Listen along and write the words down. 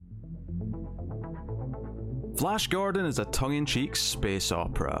Flash Gordon is a tongue-in-cheek space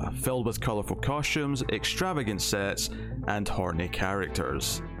opera, filled with colourful costumes, extravagant sets, and horny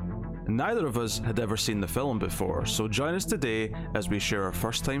characters. Neither of us had ever seen the film before, so join us today as we share our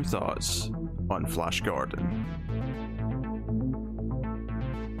first-time thoughts on Flash Gordon.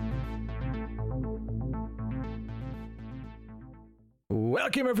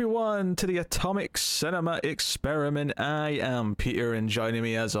 Welcome everyone to the Atomic Cinema Experiment. I am Peter, and joining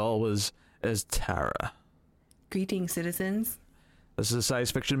me as always is Tara. Greetings, citizens. This is a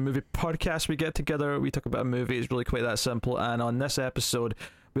science fiction movie podcast. We get together, we talk about a movie. It's really quite that simple. And on this episode,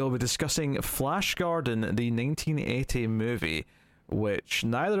 we'll be discussing Flash Gordon, the 1980 movie, which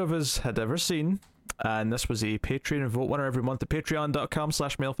neither of us had ever seen. And this was a Patreon vote winner every month at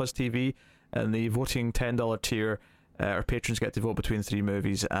patreon.com/MailFuzzTV. And the voting $10 tier, our patrons get to vote between three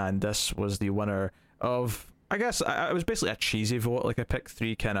movies. And this was the winner of, I guess, it was basically a cheesy vote. Like, I picked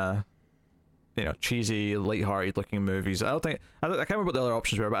three kind of, cheesy, light-hearted looking movies. I can't remember what the other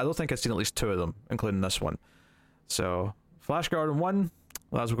options were, but I don't think I've seen at least two of them, including this one. So, Flash Gordon 1,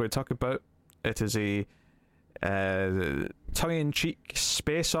 that's what we're going to talk about. It is a tongue-in-cheek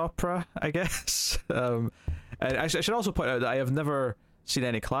space opera, I guess. And I should also point out that I have never seen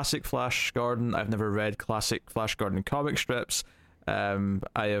any classic Flash Gordon. I've never read classic Flash Gordon comic strips.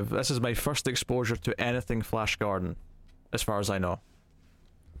 This is my first exposure to anything Flash Gordon, as far as I know.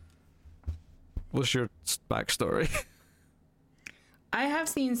 What's your backstory? I have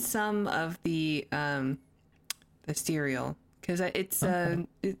seen some of the serial because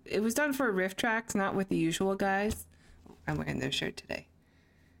it was done for Riff Tracks, not with the usual guys. I'm wearing their shirt today.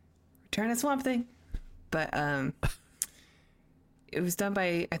 Return of Swamp Thing, but it was done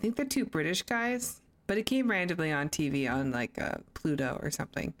by, I think, they're two British guys, but it came randomly on TV on like Pluto or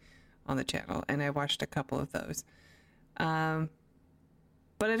something on the channel, and I watched a couple of those.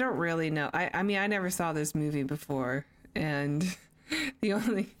 But I don't really know. I mean, I never saw this movie before, and the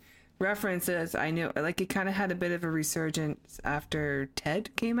only references I knew, like, it kind of had a bit of a resurgence after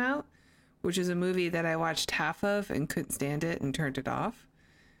Ted came out, which is a movie that I watched half of and couldn't stand it and turned it off.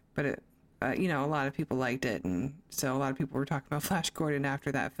 But it, a lot of people liked it, and so a lot of people were talking about Flash Gordon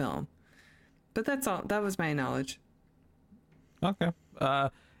after that film. But that's all. That was my knowledge. Okay. Yeah,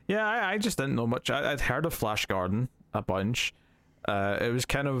 I just didn't know much. I'd heard of Flash Gordon a bunch. It was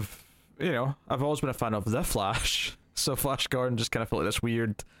kind of, I've always been a fan of The Flash, so Flash Gordon just kind of felt like this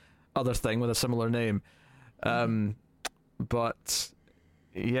weird other thing with a similar name. But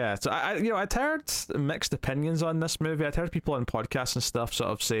yeah, so I'd heard mixed opinions on this movie. I'd heard people on podcasts and stuff sort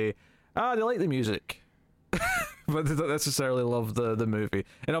of say, they like the music, but they don't necessarily love the movie.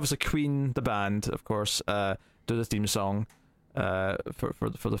 And obviously Queen, the band, of course, do the theme song for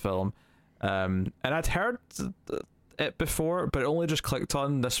the film. And I'd heard it before, but it only just clicked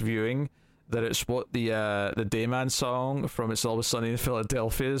on this viewing that it's what the Dayman song from It's Always Sunny in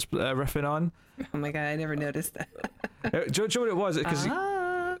Philadelphia is riffing on. Oh my god, I never noticed that. Do you know what it was? Because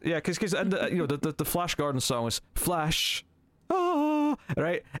the Flash Gordon song is Flash,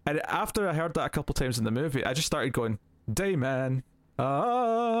 right? And after I heard that a couple times in the movie, I just started going, Dayman,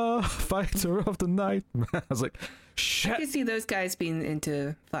 fighter of the night. I was like, shit. I can see those guys being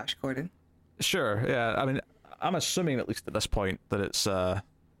into Flash Gordon. Sure, yeah. I mean, I'm assuming at least at this point that it's a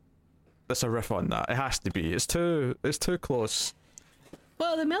riff on that. It has to be. It's too close.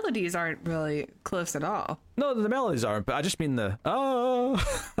 Well, the melodies aren't really close at all. No, the melodies aren't, but I just mean the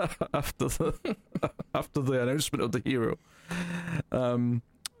after the announcement of the hero.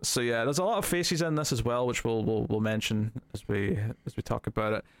 So yeah, there's a lot of faces in this as well, which we'll mention as we talk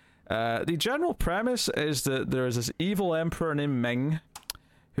about it. The general premise is that there is this evil emperor named Ming,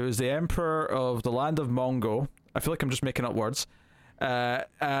 who is the emperor of the land of Mongo. I feel like I'm just making up words.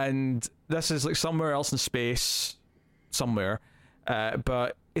 And this is like somewhere else in space, somewhere.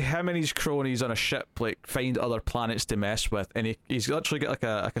 But him and his cronies on a ship like find other planets to mess with, and he's literally got like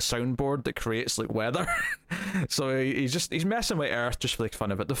a soundboard that creates like weather. So he's messing with Earth just for like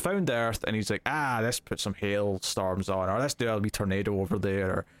fun of it. They found Earth, and he's like, let's put some hailstorms on, or let's do a wee tornado over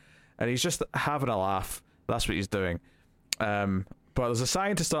there, and he's just having a laugh. That's what he's doing. But there's a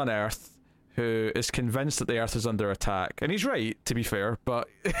scientist on Earth who is convinced that the Earth is under attack, and he's right, to be fair, but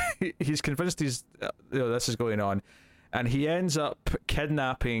he's convinced this is going on, and he ends up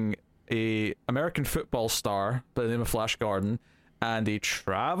kidnapping a American football star by the name of Flash Gordon and a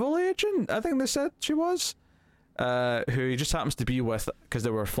travel agent, I think they said she was, who he just happens to be with because they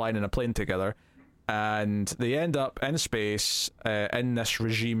were flying in a plane together, and they end up in space in this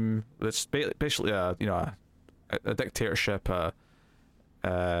regime that's basically a dictatorship,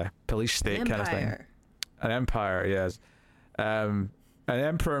 police state kind of thing. An empire, yes. And And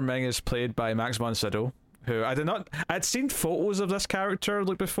Emperor Ming is played by Max von Sydow, who I'd seen photos of this character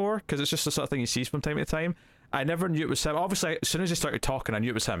like before, because it's just the sort of thing you see from time to time. I never knew it was him. Obviously, as soon as he started talking, I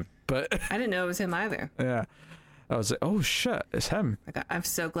knew it was him. But I didn't know it was him either. yeah, I was like, oh shit, it's him. Like, I'm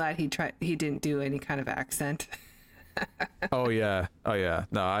so glad he didn't do any kind of accent. Oh yeah.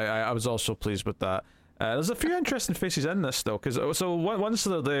 No, I was also pleased with that. There's a few interesting faces in this though, because once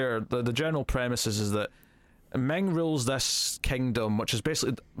they're there, the general premise is that Ming rules this kingdom, which is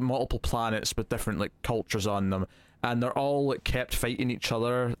basically multiple planets with different like cultures on them, and they're all like kept fighting each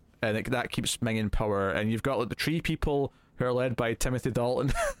other, and that keeps Ming in power. And you've got like the Tree People, who are led by Timothy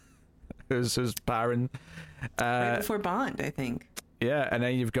Dalton, who's Baron. Right before Bond, I think. Yeah, and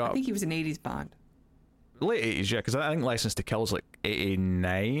then you've got, I think he was an 80s Bond. late 80s, yeah, because I think License to Kill is like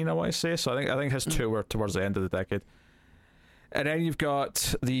 89, I want to say. So I think his two were towards the end of the decade. And then you've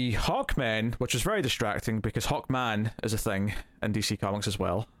got the Hawkmen, which is very distracting because Hawkman is a thing in DC Comics as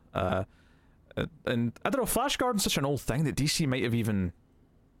well. And I don't know, Flash Gordon's such an old thing that DC might have even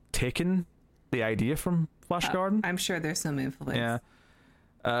taken the idea from Flash Gordon. I'm sure there's some influence.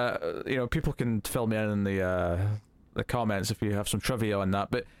 Yeah. People can fill me in the comments if you have some trivia on that.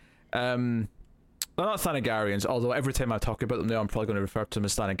 But they're not Thanagarians, although every time I talk about them now, I'm probably going to refer to them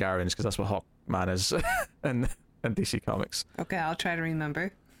as Thanagarians because that's what Hawkman is in DC Comics. Okay, I'll try to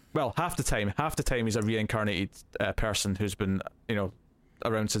remember. Well, half the time he's a reincarnated person who's been,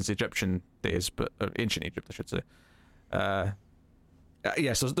 around since the Egyptian days, but ancient Egypt, I should say.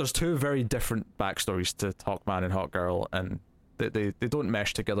 Yes, there's two very different backstories to Hawkman and Hawkgirl, and they don't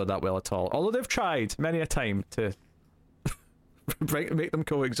mesh together that well at all. Although they've tried many a time to make them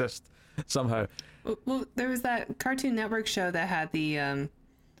coexist somehow. Well, there was that Cartoon Network show that had the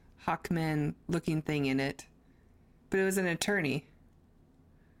Hawkman looking thing in it, but it was an attorney.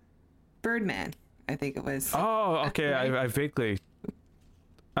 Birdman, I think it was. Oh, okay. Right? I vaguely.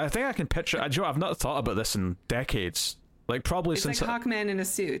 I think I can picture. I've not thought about this in decades. Like probably it's since like Hawkman in a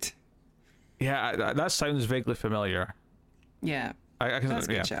suit. Yeah, that sounds vaguely familiar. Yeah, that's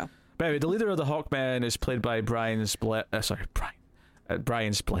a good show. But anyway, the leader of the Hawkmen is played by Brian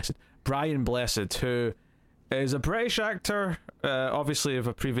Blessed, who is a British actor, obviously of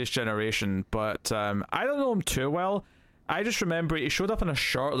a previous generation, but I don't know him too well. I just remember he showed up in a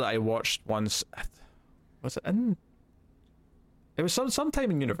short that I watched once. Was it in? It was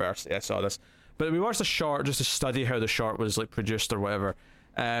sometime in university I saw this, but we watched a short just to study how the short was like produced or whatever.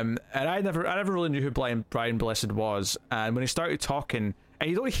 And I never really knew who Brian Blessed was, and when he started talking, and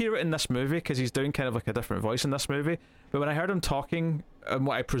you don't hear it in this movie because he's doing kind of like a different voice in this movie, but when I heard him talking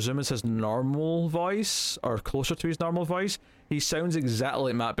what I presume is his normal voice or closer to his normal voice, he sounds exactly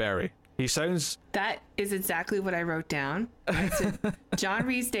like Matt Berry. That is exactly what I wrote down. I said, John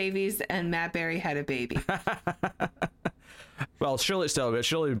Rhys-Davies and Matt Berry had a baby. Well,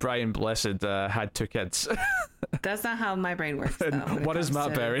 surely Brian Blessed had two kids. That's not how my brain works, though. What is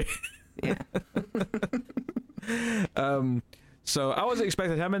Matt Berry? Yeah. So I wasn't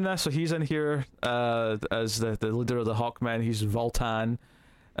expecting him in this, so he's in here as the leader of the Hawkmen. He's Voltan.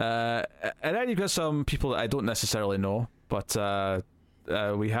 And then you've got some people that I don't necessarily know, but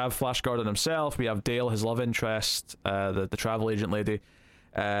we have Flash Gordon himself, we have Dale, his love interest, the travel agent lady,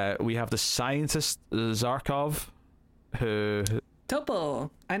 we have the scientist Zarkov, who...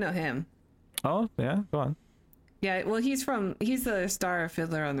 Topo, I know him. Oh, yeah, go on. Yeah, well, he's the star of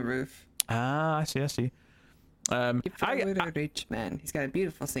Fiddler on the Roof. Ah, I see. Rich man. He's got a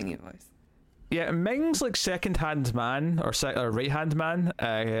beautiful singing voice. Yeah, Ming's like second-hand man or right-hand man.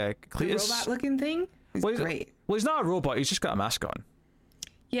 The robot-looking thing. He's great. Well, he's not a robot. He's just got a mask on.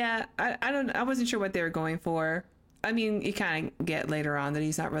 Yeah, I wasn't sure what they were going for. I mean, you kind of get later on that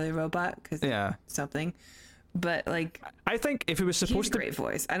he's not really a robot because something. But like, I think if he was supposed to, great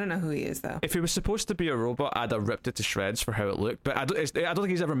voice. I don't know who he is though. If he was supposed to be a robot, I'd have ripped it to shreds for how it looked. But I don't think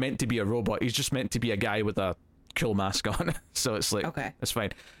he's ever meant to be a robot. He's just meant to be a guy with a cool mask on. So it's like, okay, it's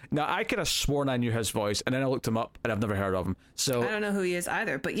fine. Now I could have sworn I knew his voice, and then I looked him up, and I've never heard of him. So I don't know who he is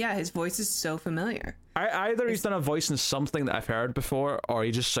either. But yeah, his voice is so familiar. Either he's done a voice in something that I've heard before, or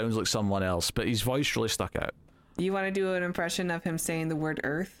he just sounds like someone else. But his voice really stuck out. You want to do an impression of him saying the word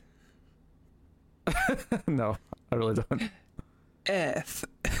Earth? No, I really don't. Earth.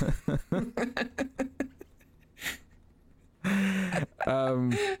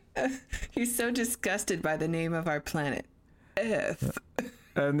 He's so disgusted by the name of our planet, Earth.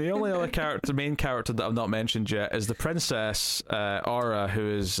 And the only other main character that I've not mentioned yet is the princess Aura, who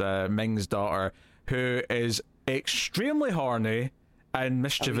is Ming's daughter, who is extremely horny and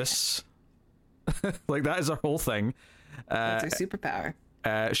mischievous. Oh, yeah. Like that is her whole thing. That's her superpower.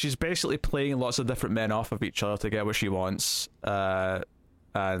 She's basically playing lots of different men off of each other to get what she wants.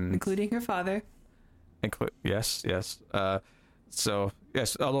 and including her father. Yes. So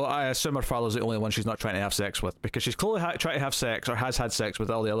yes, although I assume her father's the only one she's not trying to have sex with, because she's clearly trying to have sex or has had sex with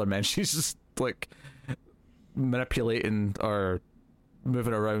all the other men. She's just like manipulating or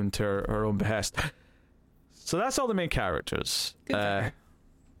moving around to her own behest. So that's all the main characters. Good for her.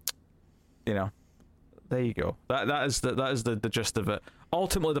 You know, there you go. That is the gist of it.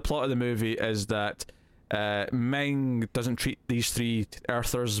 Ultimately, the plot of the movie is that Ming doesn't treat these three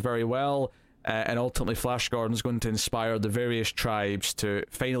Earthers very well, and ultimately Flash Gordon's going to inspire the various tribes to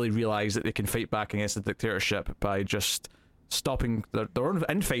finally realize that they can fight back against the dictatorship by just stopping their own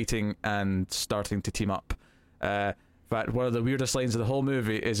infighting and starting to team up. In fact, one of the weirdest lines of the whole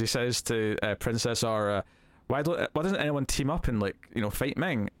movie is he says to Princess Aura, why doesn't anyone team up and, like, you know, fight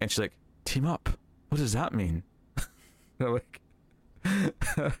Ming? And she's like, team up? What does that mean? Like,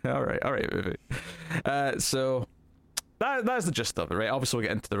 all right, movie. So that's the gist of it, right? Obviously, we'll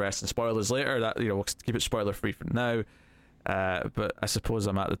get into the rest and spoilers later. That, you know, we'll keep it spoiler free for now. But I suppose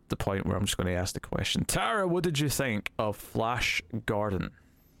I'm at the point where I'm just going to ask the question. Tara, what did you think of Flash Gordon?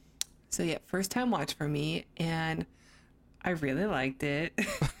 So yeah, first time watch for me, and I really liked it.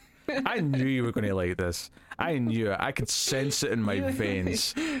 I knew you were going to like this. I knew it. I could sense it in my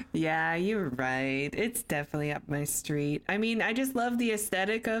veins. Yeah, you're right. It's definitely up my street. I mean, I just love the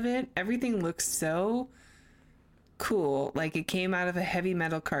aesthetic of it. Everything looks so cool. Like it came out of a heavy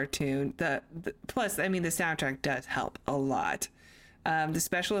metal cartoon. Plus, I mean, the soundtrack does help a lot. The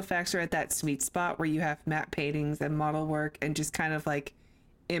special effects are at that sweet spot where you have matte paintings and model work and just kind of like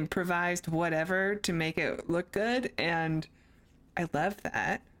improvised whatever to make it look good. And I love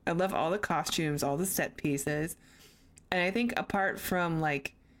that. I love all the costumes, all the set pieces. And I think apart from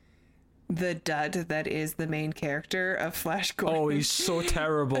like the dud that is the main character of Flash Gordon. Oh, he's so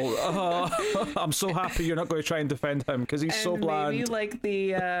terrible. I'm so happy you're not going to try and defend him because he's so bland. Maybe like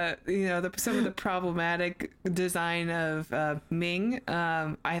the some of the problematic design of Ming.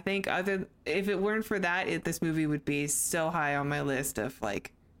 I think if it weren't for that, this movie would be so high on my list of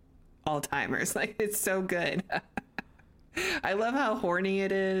like all timers. Like it's so good. I love how horny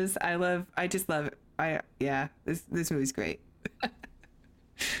it is. I just love it. This movie's great.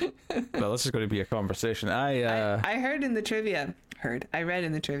 Well, this is going to be a conversation. I read in the trivia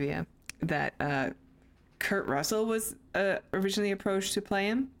that Kurt Russell was originally approached to play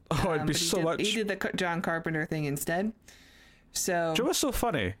him. Oh, it'd be so much. He did the John Carpenter thing instead. So, do you know what's so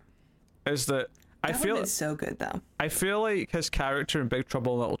funny? Is that I feel it's so good though. I feel like his character in Big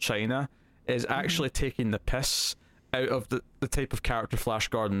Trouble in Little China is actually taking the piss out of the type of character Flash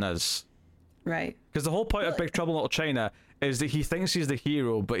Gordon is. Right. Because the whole point of Big Trouble in Little China is that he thinks he's the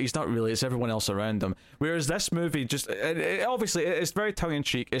hero, but he's not really. It's everyone else around him. Whereas this movie obviously it's very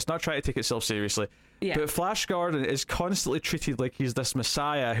tongue-in-cheek. It's not trying to take itself seriously. Yeah. But Flash Gordon is constantly treated like he's this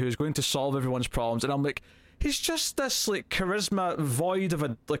messiah who's going to solve everyone's problems. And I'm like, he's just this like charisma void of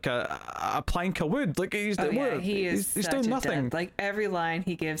a plank of wood. Like he's he's doing nothing. Depth. Like every line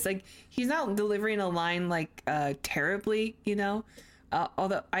he gives, like he's not delivering a line like terribly, you know.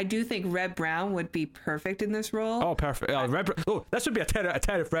 Although I do think Red Brown would be perfect in this role. Oh, perfect. This would be a 10 out of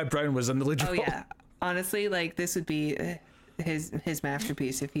 10 if Red Brown was in the lead role. Oh yeah, honestly, like this would be his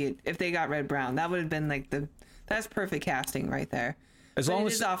masterpiece if they got Red Brown. That would have been like that's perfect casting right there. As long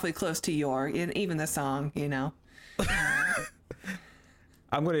as it is awfully close to even the song, you know.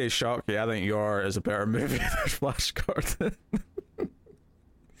 I'm going to shock you. I think Your is a better movie than Flash Gordon.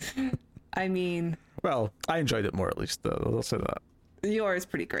 I mean, well, I enjoyed it more at least. I'll say that. Your is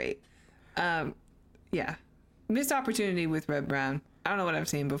pretty great. Yeah, missed opportunity with Red Brown. I don't know what I've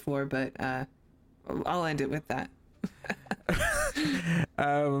seen before, but I'll end it with that.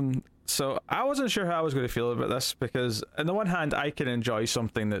 So I wasn't sure how I was going to feel about this because, on the one hand, I can enjoy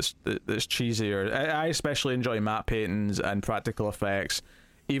something that's cheesier. I especially enjoy matte paintings and practical effects,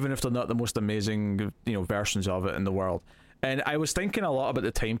 even if they're not the most amazing, versions of it in the world. And I was thinking a lot about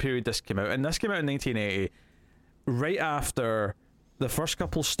the time period this came out, and this came out in 1980, right after the first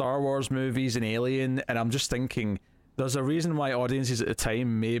couple Star Wars movies and Alien, and I'm just thinking there's a reason why audiences at the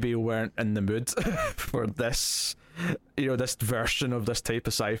time maybe weren't in the mood for this, this version of this type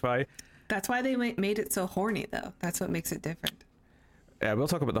of sci-fi. That's why they made it so horny, though. That's what makes it different. Yeah, we'll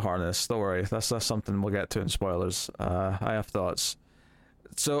talk about the harness. Don't worry. That's something we'll get to in spoilers. I have thoughts.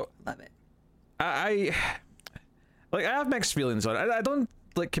 So love it. I have mixed feelings on it. I don't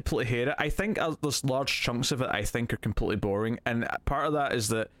completely hate it. I think there's large chunks of it I think are completely boring, and part of that is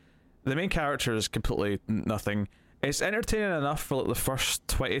that the main character is completely nothing. It's entertaining enough for the first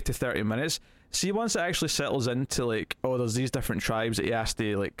 20 to 30 minutes. See, once it actually settles into there's these different tribes that he has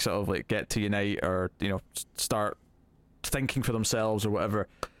to sort of get to unite or start thinking for themselves or whatever.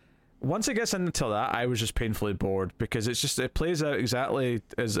 Once it gets into that, I was just painfully bored, because it plays out exactly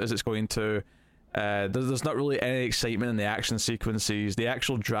as it's going to. There's not really any excitement in the action sequences, the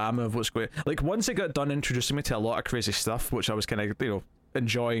actual drama of what's going. Like, once it got done introducing me to a lot of crazy stuff, which I was kind of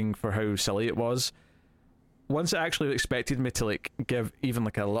enjoying for how silly it was. Once it actually expected me to like give even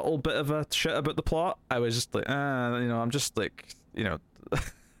like a little bit of a shit about the plot, I was just like, I'm just like,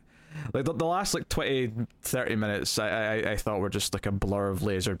 like the last like 20-30 minutes I thought were just like a blur of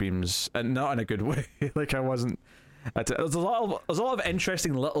laser beams, and not in a good way. Like, I wasn't. There's a lot of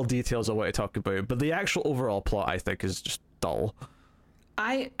interesting little details I want to talk about, but the actual overall plot, I think, is just dull.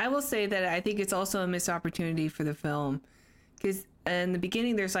 I will say that I think it's also a missed opportunity for the film, because in the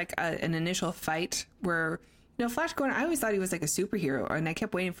beginning there's like an initial fight where Flash Gordon, I always thought he was like a superhero, and I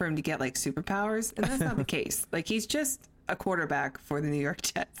kept waiting for him to get like superpowers, and that's not the case. Like, he's just a quarterback for the New York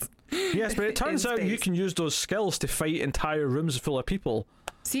Jets. Yes, but it turns out you can use those skills to fight entire rooms full of people.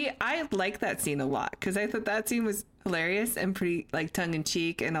 See, I like that scene a lot, because I thought that scene was hilarious and pretty like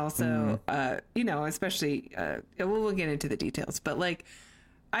tongue-in-cheek, and also especially we'll get into the details, but like,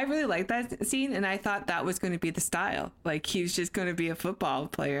 I really liked that scene, and I thought that was going to be the style. Like, he was just going to be a football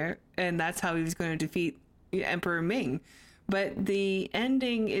player, and that's how he was going to defeat Emperor Ming. But the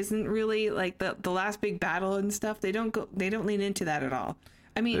ending isn't really like the last big battle and stuff. They don't lean into that at all.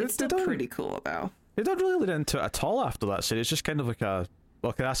 I mean, it's still pretty cool though. They don't really lean into it at all after that scene. It's just kind of like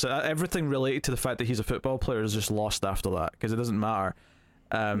everything related to the fact that he's a football player is just lost after that, because it doesn't matter.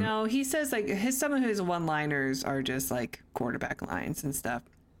 No, he says like some of his one-liners are just like quarterback lines and stuff.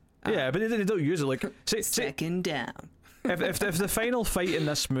 Yeah, but they don't use it. Like, second down. if the final fight in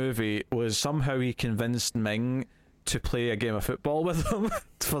this movie was somehow he convinced Ming to play a game of football with him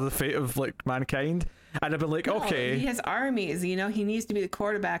for the fate of like mankind, I'd have been like, okay. He has armies, he needs to be the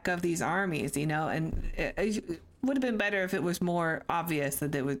quarterback of these armies, and it would have been better if it was more obvious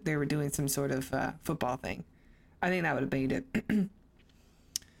that they were doing some sort of football thing. I think that would have made it.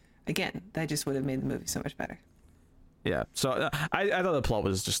 Again, that just would have made the movie so much better. Yeah, so I thought the plot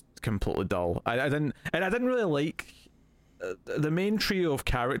was just completely dull. I didn't really like the main trio of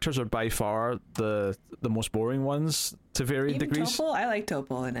characters are by far the most boring ones to varying degrees. Topol? I like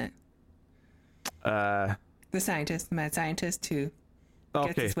Topol in it. The mad scientist who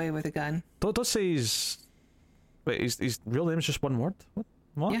gets his way with a gun. Don't say his real name is just one word.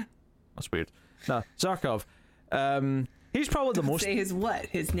 What? Yeah, that's weird. No, Zarkov. He's probably the most. Say his what?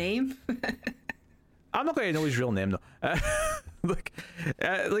 His name? I'm not going to know his real name though.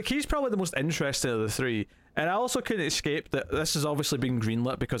 Like he's probably the most interesting of the three. And I also couldn't escape that this has obviously been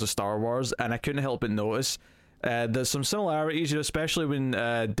greenlit because of Star Wars, and I couldn't help but notice there's some similarities, especially when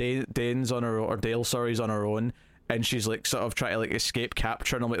Dane's on her, or Dale, sorry, is on her own, and she's like sort of trying to like escape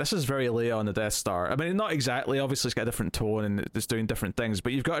capture, and I'm like, this is very Leia on the Death Star. I mean, not exactly, obviously it's got a different tone and it's doing different things,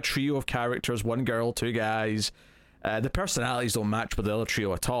 but you've got a trio of characters, one girl, two guys. The personalities don't match with the other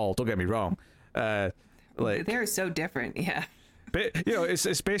trio at all, don't get me wrong. Like, they're so different, yeah. But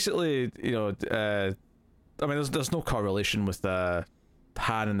it's basically, I mean, there's no correlation with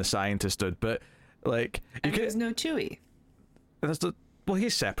Han and the scientist dude, but like, there's no Chewie. Well,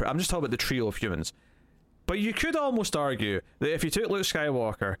 he's separate. I'm just talking about the trio of humans. But you could almost argue that if you took Luke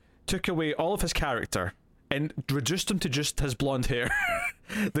Skywalker, took away all of his character, and reduced him to just his blonde hair,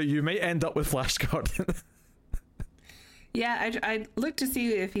 that you might end up with Flash Gordon. Yeah, I looked to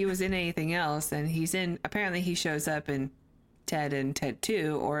see if he was in anything else, and apparently he shows up in Ted and Ted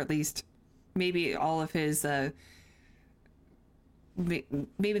 2, or at least maybe all of his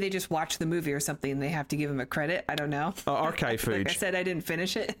maybe they just watched the movie or something and they have to give him a credit. I don't know. Archive footage. Like I said, I didn't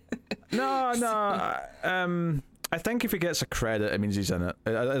finish it. No. I think if he gets a credit, it means he's in it.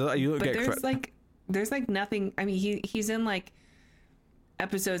 You don't get credit. There's like nothing. I mean, he's in like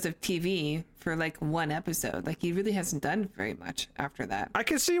episodes of TV for like one episode. Like, he really hasn't done very much after that. I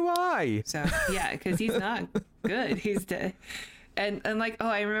can see why. So yeah, because he's not good. He's dead. And like,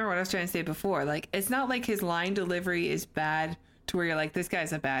 I remember what I was trying to say before. Like, it's not like his line delivery is bad to where you're like, this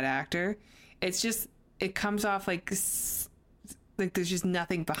guy's a bad actor. It's just, it comes off like there's just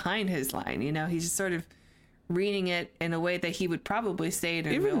nothing behind his line. He's just sort of reading it in a way that he would probably say it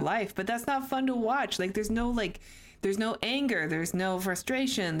in real life. But that's not fun to watch. Like, there's no anger, there's no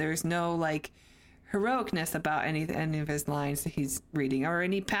frustration, there's no like heroicness about any of his lines that he's reading, or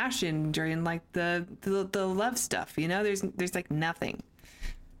any passion during like the love stuff. There's like nothing.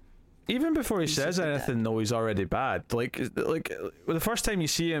 Even before he says anything, though, he's already bad. Like the first time you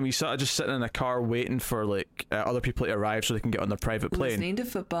see him, he's sort of just sitting in a car waiting for like other people to arrive so they can get on their private plane, listening to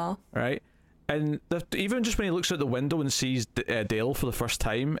football, right? And even just when he looks out the window and sees Dale for the first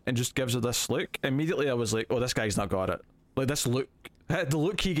time and just gives her this look, immediately I was like, oh, this guy's not got it. Like this look, the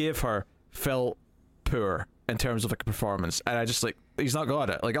look he gave her felt poor in terms of like a performance, and I just like he's not got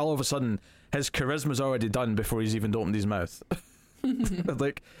it. Like all of a sudden, his charisma's already done before he's even opened his mouth.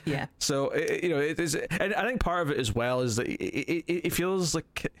 Like Yeah. So it is, and I think part of it as well is that it feels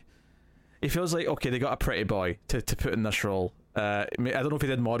like okay, they got a pretty boy to put in this role. I don't know if he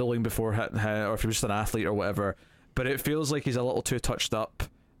did modeling before or if he was just an athlete or whatever, but it feels like he's a little too touched up.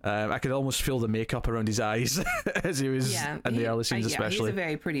 I could almost feel the makeup around his eyes as he was in the early scenes, especially. He's a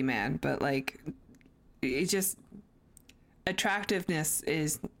very pretty man, but like, it just attractiveness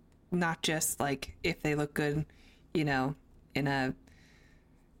is not just like if they look good, in a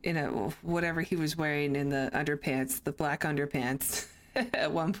whatever he was wearing in the underpants, the black underpants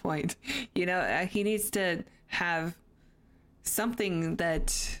at one point. He needs to have something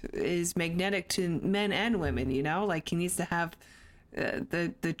that is magnetic to men and women. Like he needs to have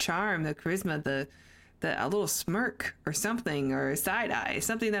the charm, the charisma, a little smirk or something, or a side eye,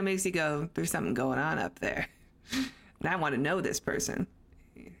 something that makes you go, there's something going on up there. And I want to know this person.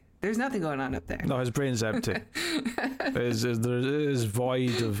 There's nothing going on up there. No, his brain's empty. There is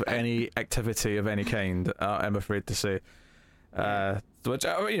void of any activity of any kind, I'm afraid to say. Which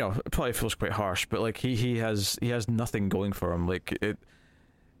probably feels quite harsh, but like he has nothing going for him. Like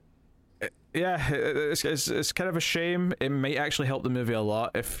it's kind of a shame. It might actually help the movie a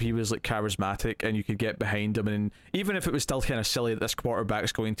lot if he was like charismatic and you could get behind him, and even if it was still kind of silly that this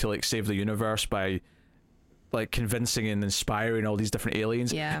quarterback's going to like save the universe by like convincing and inspiring all these different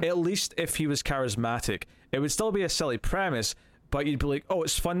aliens. Yeah. At least if he was charismatic, it would still be a silly premise, but you'd be like, oh,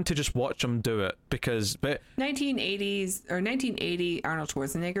 it's fun to just watch him do it but 1980s or 1980 Arnold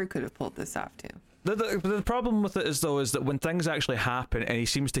Schwarzenegger could have pulled this off too. The problem with it is that when things actually happen and he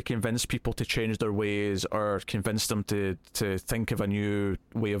seems to convince people to change their ways or convince them to think of a new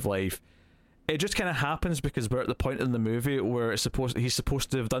way of life, it just kind of happens because we're at the point in the movie where he's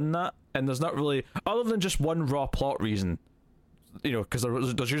supposed to have done that, and there's not really, other than just one raw plot reason, because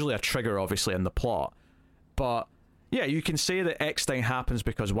there's usually a trigger obviously in the plot, but yeah, you can say that X thing happens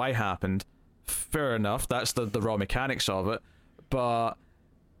because Y happened. Fair enough, that's the raw mechanics of it, but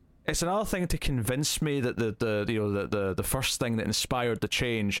it's another thing to convince me that the first thing that inspired the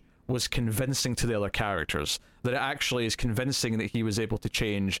change was convincing to the other characters, that it actually is convincing that he was able to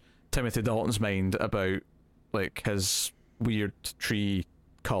change Timothy Dalton's mind about like his weird tree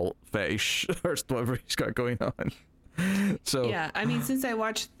cult fetish or whatever he's got going on. So yeah, I mean, since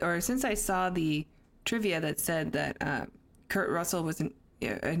I saw the trivia that said that Kurt Russell was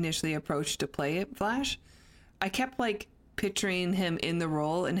initially approached to play Flash, I kept like picturing him in the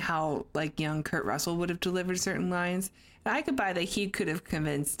role and how like young Kurt Russell would have delivered certain lines. And I could buy that he could have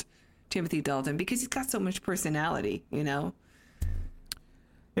convinced Timothy Dalton because he's got so much personality, Yeah,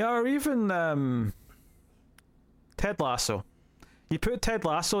 or even Ted Lasso. You put Ted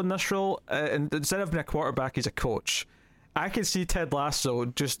Lasso in this role, and instead of being a quarterback, he's a coach. I can see Ted Lasso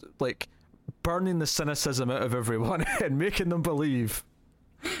just like burning the cynicism out of everyone and making them believe.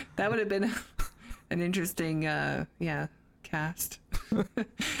 That would have been an interesting, cast.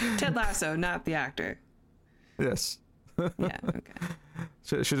 Ted Lasso, not the actor. Yes. Yeah.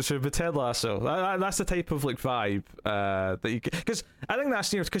 Okay. Should be Ted Lasso. That's the type of like vibe that you, because I think that's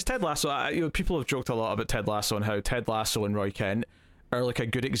because Ted Lasso. People have joked a lot about Ted Lasso and how Ted Lasso and Roy Kent are like a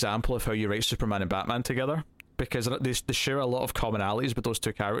good example of how you write Superman and Batman together, because they share a lot of commonalities with those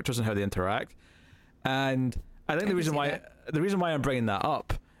two characters and how they interact. And I think the reason why I'm bringing that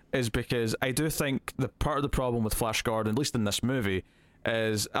up is because I do think the part of the problem with Flash Gordon, at least in this movie,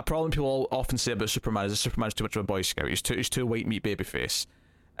 is a problem people often say about Superman is that Superman's too much of a Boy Scout. He's too white meat babyface.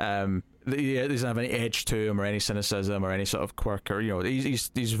 He doesn't have any edge to him or any cynicism or any sort of quirk, or he's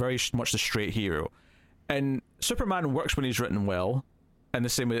very much the straight hero. And Superman works when he's written well, in the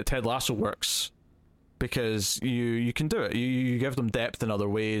same way that Ted Lasso works, because you can do it. You give them depth in other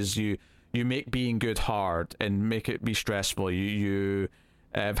ways. You make being good hard and make it be stressful. You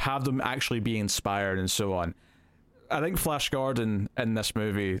have them actually be inspired and so on. I think Flash Gordon in this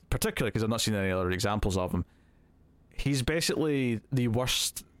movie, particularly because I've not seen any other examples of him, he's basically the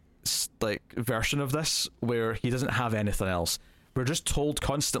worst like version of this, where he doesn't have anything else. We're just told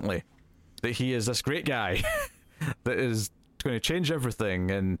constantly that he is this great guy that is going to change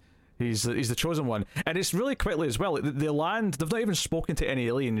everything, and he's the chosen one. And it's really quickly as well. They land. They've not even spoken to any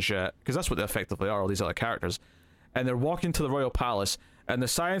aliens yet, because that's what they effectively are. All these other characters, and they're walking to the royal palace, and the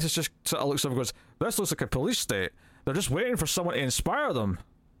scientist just sort of looks over and goes, "This looks like a police state. They're just waiting for someone to inspire them."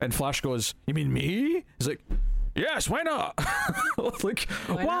 And Flash goes, "You mean me?" He's like, "Yes, why not?" Like,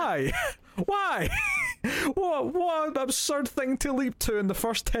 why? Why? What absurd thing to leap to in the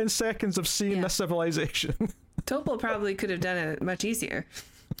first 10 seconds of seeing this civilization. Topol probably could have done it much easier.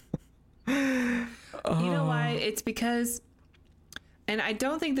 You know why? It's because, and I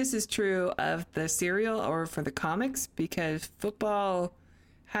don't think this is true of the serial or for the comics, because football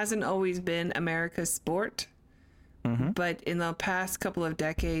hasn't always been America's sport. But in the past couple of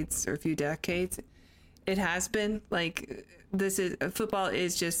decades or a few decades, it has been. Like, this is football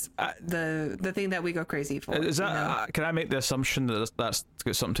is just the thing that we go crazy for. Is that can I make the assumption that that's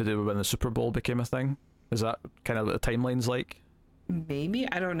got something to do with when the Super Bowl became a thing? Is that kind of what the timeline's like? Maybe,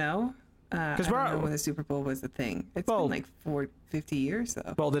 I don't know. Because I don't know when the Super Bowl was a thing. It's been like 50 years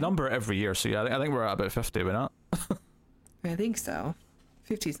though. Well, they number it every year, so yeah, I think we're at about 50, we're not? I think so,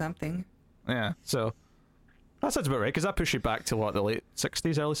 50 something. Yeah, so that sounds about right, because that pushed you back to what, the late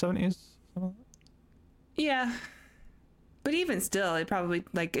 60s, early 70s? Yeah, but even still, it probably,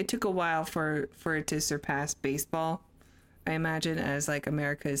 like, it took a while for it to surpass baseball, I imagine, as like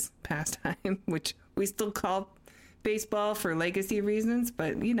America's pastime, which we still call baseball for legacy reasons,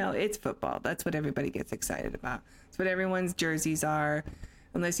 but you know, it's football. That's what everybody gets excited about. It's what everyone's jerseys are,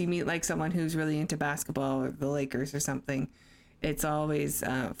 unless you meet like someone who's really into basketball or the Lakers or something. It's always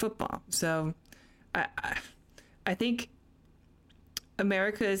football. So I think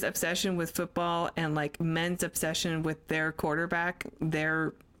America's obsession with football and like men's obsession with their quarterback,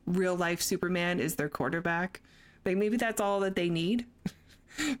 their real life Superman is their quarterback. Like, maybe that's all that they need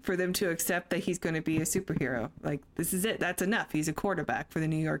for them to accept that he's going to be a superhero. Like, this is it. That's enough. He's a quarterback for the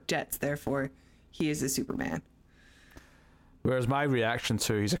New York Jets. Therefore, he is a Superman. Whereas my reaction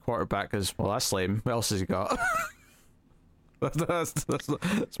to he's a quarterback is, well, that's lame. What else has he got?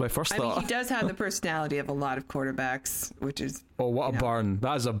 that's my first thought. I mean, he does have the personality of a lot of quarterbacks, which is... Oh, what a burn.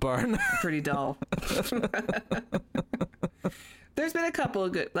 That is a burn. Pretty dull. There's been a couple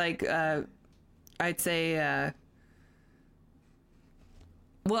of good, like, I'd say...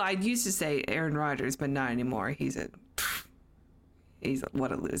 well, I used to say Aaron Rodgers, but not anymore. He's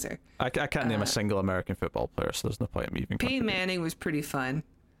what a loser. I can't name a single American football player, so there's no point in me even... Peyton Manning was pretty fun.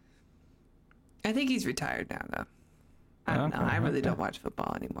 I think he's retired now, though. I don't know. I really don't watch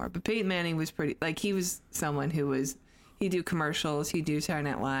football anymore. But Peyton Manning was pretty... Like, he was someone who was... He'd do commercials, he'd do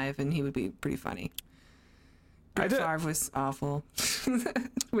Saturday Night Live, and he would be pretty funny. Brett Favre was awful.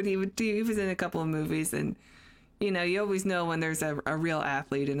 What he would do, he was in a couple of movies, and... You know, you always know when there's a real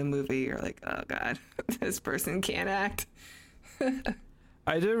athlete in a movie. You're like, oh, God, this person can't act.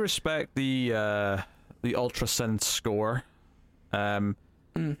 I do respect the ultra synth score. You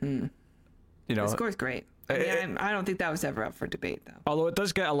know, The score's great. I don't think that was ever up for debate, though. Although it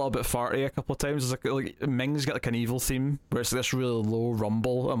does get a little bit farty a couple of times. It's like Ming's got like an evil theme where it's this really low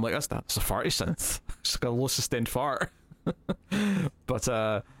rumble. I'm like, that's a farty synth. It's like a low sustained fart. But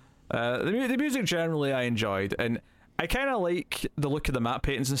the music generally I enjoyed, and I kind of like the look of the matte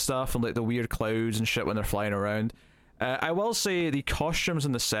paintings and stuff, and like the weird clouds and shit when they're flying around. I will say the costumes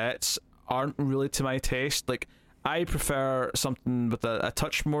and the sets aren't really to my taste. Like, I prefer something with a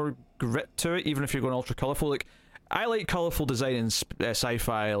touch more grit to it, even if you're going ultra colorful. Like, I like colorful design in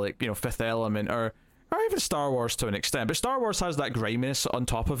sci-fi, like, you know, Fifth Element or even Star Wars to an extent. But Star Wars has that griminess on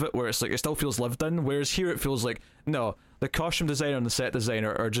top of it, where it's like it still feels lived in. Whereas here it feels like, no, the costume designer and the set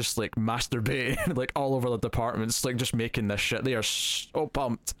designer are just like masturbating like all over the departments, like just making this shit. They are so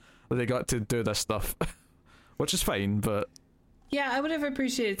pumped that they got to do this stuff, which is fine. But yeah, I would have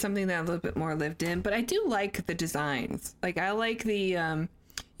appreciated something that a little bit more lived in. But I do like the designs. Like, I like the,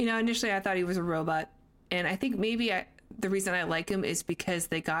 you know, initially I thought he was a robot, and I think maybe the reason I like him is because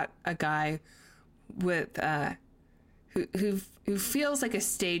they got a guy with who feels like a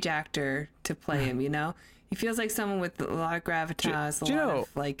stage actor to play him. You know, he feels like someone with a lot of gravitas, a lot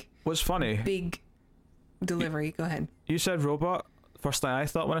of like what's funny, big delivery. Go ahead. You said robot. First thing I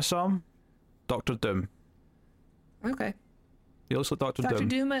thought when I saw him, Doctor Doom. Okay. He looks like Doctor Doom. Doctor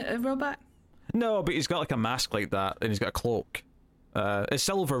Doom, a robot? No, but he's got like a mask like that, and he's got a cloak. It's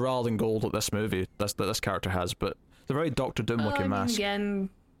silver rather than gold like this movie that this character has, but it's a very Doctor Doom looking mask. Again,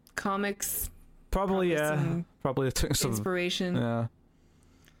 comics. Probably took some inspiration. Yeah.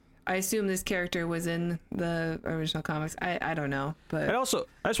 I assume this character was in the original comics. I don't know, but and also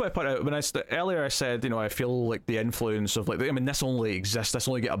that's why I put out when earlier I said, you know, I feel like the influence of like, I mean, this only exists. This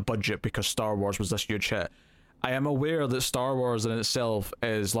only get a budget because Star Wars was this huge hit. I am aware that Star Wars in itself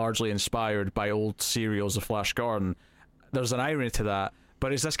is largely inspired by old serials of Flash Gordon. There's an irony to that,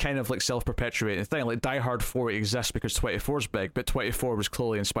 but it's this kind of like self-perpetuating thing. Like Die Hard 4 exists because 24 is big, but 24 was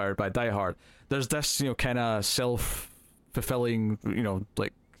clearly inspired by Die Hard. There's this, you know, kind of self-fulfilling, you know,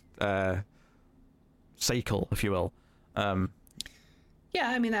 like cycle, if you will. Yeah,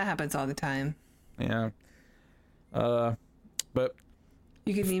 I mean, that happens all the time. Yeah. But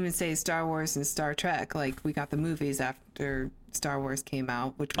You can even say Star Wars and Star Trek. Like, we got the movies after Star Wars came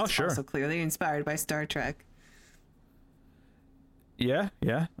out, which was also clearly inspired by Star Trek. Yeah.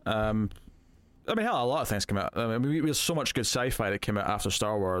 I mean, hell, a lot of things came out. I mean, there's so much good sci-fi that came out after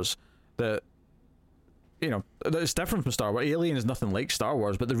Star Wars that, you know, it's different from Star Wars. Alien is nothing like Star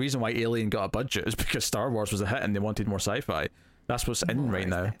Wars, but the reason why Alien got a budget is because Star Wars was a hit and they wanted more sci-fi. That's what's in right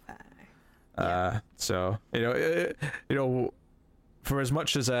now. So you know, for as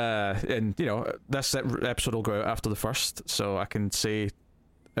much as and you know, this episode will go out after the first, so I can say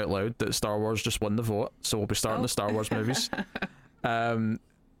out loud that Star Wars just won the vote. So we'll be starting the Star Wars movies. And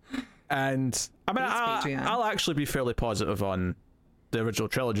I mean, I'll actually be fairly positive on the original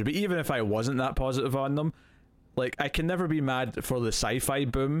trilogy, but even if I wasn't that positive on them, like, I can never be mad for the sci-fi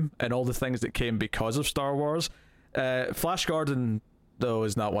boom and all the things that came because of Star Wars. Flash Gordon, though,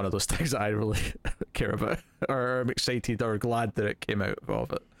 is not one of those things that I really care about or am excited or glad that it came out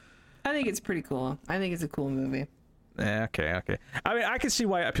of it. I think it's pretty cool. I think it's a cool movie. Okay. I mean, I can see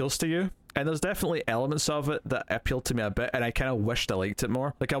why it appeals to you, and there's definitely elements of it that appealed to me a bit, and I kind of wished I liked it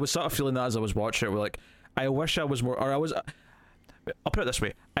more. Like, I was sort of feeling that as I was watching it, like, I wish I was more, or I'll put it this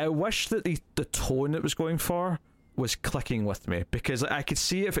way, I wish that the tone it was going for was clicking with me, because I could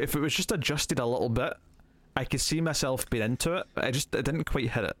see if it was just adjusted a little bit, I could see myself being into it, but it didn't quite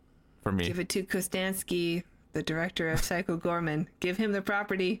hit it for me. Give it to Kostansky, the director of Psycho Gorman. Give him the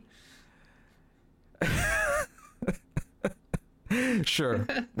property. Sure,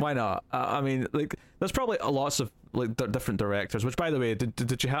 why not? I mean, like, there's probably lots of like different directors. Which, by the way,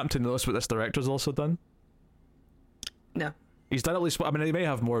 did you happen to notice what this director's also done? No. He's done at least. I mean, he may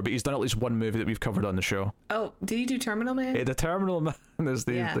have more, but he's done at least one movie that we've covered on the show. Oh, did he do Terminal Man? The Terminal Man is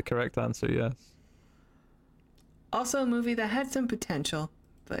the correct answer. Yes. Also, a movie that had some potential,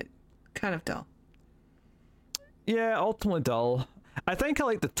 but kind of dull. Yeah, ultimately dull. I think I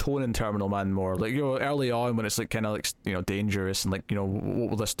like the tone in Terminal Man more. Like, you know, early on when it's like kind of like, you know, dangerous and like, you know, what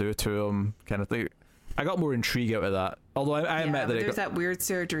will this do to him kind of thing. I got more intrigue out of that. Although I admit that there's that weird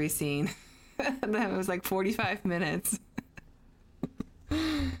surgery scene that was like 45 minutes.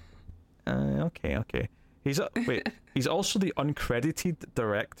 Okay. He's also the uncredited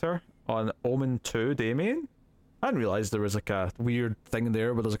director on Omen 2, Damien. I didn't realize there was like a weird thing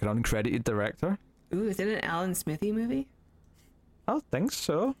there where there's like an uncredited director. Ooh, is it an Alan Smithy movie? I think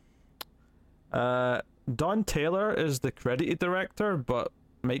so. Don Taylor is the credited director, but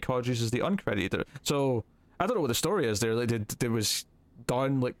Mike Hodges is the uncredited. So I don't know what the story is there. Like, did was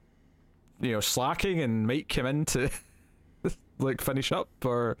Don, like, you know, slacking and Mike came in to like finish up,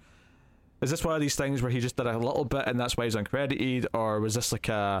 or is this one of these things where he just did a little bit and that's why he's uncredited, or was this like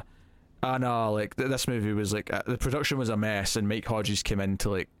a no, like this movie was like the production was a mess and Mike Hodges came in to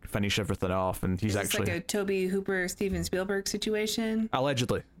like finish everything off, and he's actually like a Toby Hooper, Steven Spielberg situation,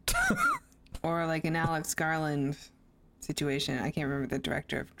 allegedly, or like an Alex Garland situation. I can't remember the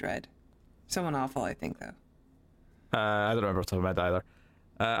director of Dread. Someone awful, I think, though. I don't remember off the top of my head either.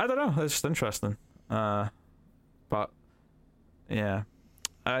 I don't know. It's just interesting. But yeah,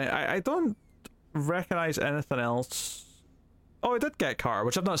 I don't recognize anything else. Oh, I did Get Carter,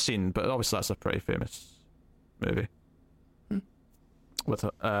 which I've not seen, but obviously that's a pretty famous movie with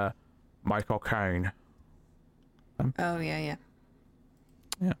Michael Caine. Oh yeah.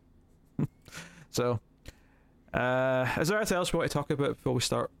 So, is there anything else we want to talk about before we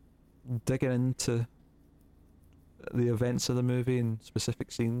start digging into the events of the movie and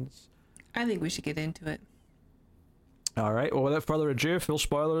specific scenes? I think we should get into it. All right. Well, without further ado, full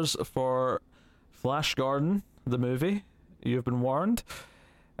spoilers for Flash Gordon, the movie. You've been warned.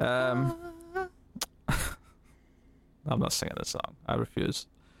 I'm not singing this song. I refuse.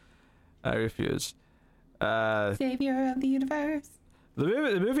 Savior of the universe.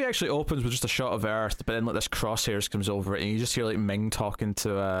 The movie actually opens with just a shot of Earth, but then like this crosshairs comes over it, and you just hear like Ming talking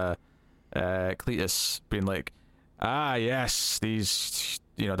to Cletus, being like, yes, these,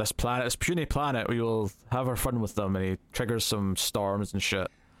 you know, this planet, this puny planet, we will have our fun with them, and he triggers some storms and shit.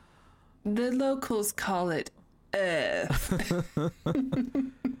 The locals call it Earth.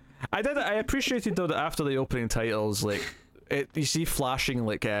 I appreciated though that after the opening titles, like you see flashing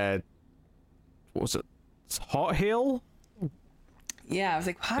like what was it? It's hot hail. Yeah, I was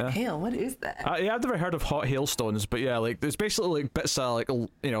like, hot hail. What is that? Yeah, I've never heard of hot hailstones, but yeah, like there's basically like bits of like,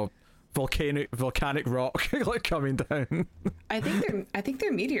 you know, volcanic rock like coming down. I think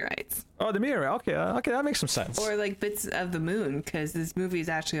they're meteorites. Oh, the meteorite. Okay, that makes some sense. Or like bits of the moon, because this movie is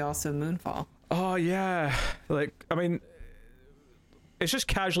actually also Moonfall. Oh yeah, like I mean, it's just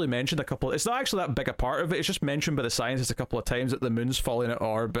casually mentioned a couple. It's not actually that big a part of it. It's just mentioned by the scientists a couple of times that the moon's falling out of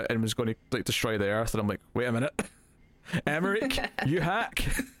orbit and was going to like destroy the Earth, and I'm like, wait a minute. Emmerich, you hack.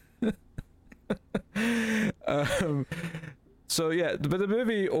 So yeah, but the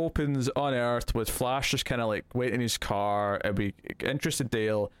movie opens on Earth with Flash just kind of like waiting in his car, and we interested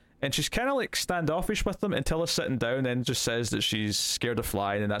Dale, and she's kind of like standoffish with them until they're sitting down, and just says that she's scared of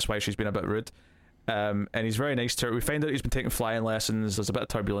flying and that's why she's been a bit rude. And he's very nice to her. We find out he's been taking flying lessons. There's a bit of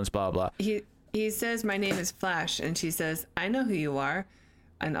turbulence, blah blah. He says, "My name is Flash," and she says, "I know who you are."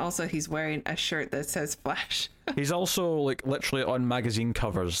 And also, he's wearing a shirt that says Flash. He's also like literally on magazine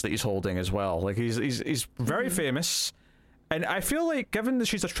covers that he's holding as well. Like he's very famous. And I feel like, given that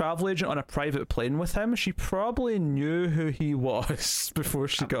she's a travel agent on a private plane with him, she probably knew who he was before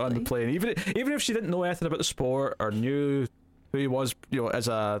she got on the plane. Even if she didn't know anything about the sport or knew who he was, as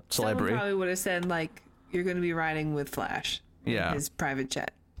a celebrity. Someone probably would have said, like, "You're going to be riding with Flash." Yeah. In his private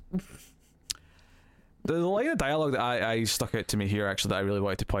jet. The line of dialogue that I stuck out to me here, actually, that I really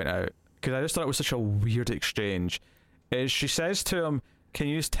wanted to point out, because I just thought it was such a weird exchange, is she says to him, "Can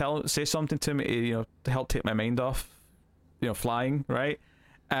you just say something to me, to help take my mind off, flying," right?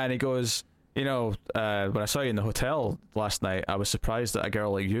 And he goes, when I saw you in the hotel last night, I was surprised that a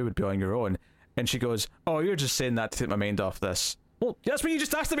girl like you would be on your own. And she goes, "Oh, you're just saying that to take my mind off this." Well, that's what you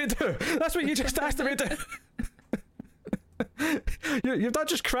just asked me to do. That's what you just asked me to do. You've not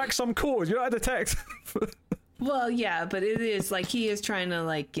just cracked some code. You're not a detective. Well, yeah, but it is like he is trying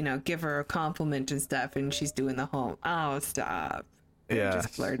to give her a compliment and stuff, and she's doing the whole, "Oh, stop." They're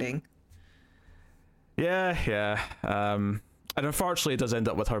just flirting. Yeah. And unfortunately, it does end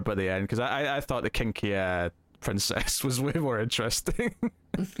up with her by the end, because I thought the kinky princess was way more interesting.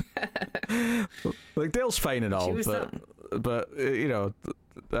 Like, Dale's fine and all, but Dale's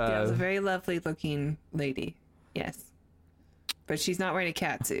a very lovely looking lady. Yes. But she's not wearing a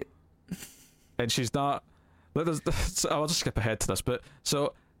catsuit. And she's not. I'll just skip ahead to this. But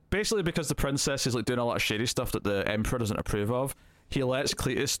so basically, because the princess is like doing a lot of shady stuff that the emperor doesn't approve of, he lets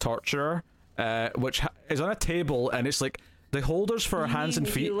Cletus torture her, which is on a table, and it's like the holders for her hands and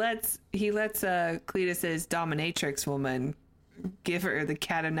feet. He lets Cletus's dominatrix woman give her the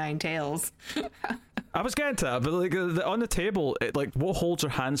cat of nine tails. I was getting to that, but like on the table, like what holds her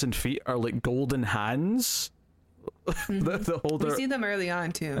hands and feet are like golden hands. The holder. We see them early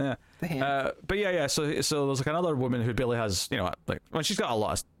on too. Yeah. The hand. But yeah. So there's like another woman who barely has, she's got a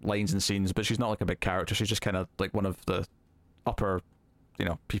lot of lines and scenes, but she's not like a big character. She's just kind of like one of the upper,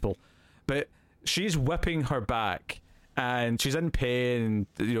 people. But she's whipping her back, and she's in pain.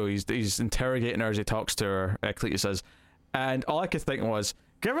 He's interrogating her as he talks to her. Cletus says, and all I could think was,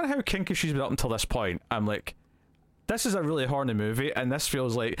 given how kinky she's been up until this point, I'm like, this is a really horny movie, and this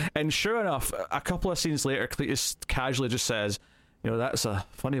feels like... And sure enough, a couple of scenes later, Cletus casually just says, "That's a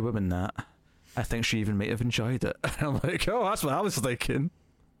funny woman, that. I think she even might have enjoyed it." And I'm like, oh, that's what I was thinking.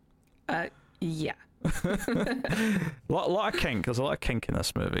 Yeah. lot of kink. There's a lot of kink in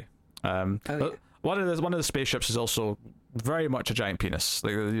this movie. One of the spaceships is also very much a giant penis.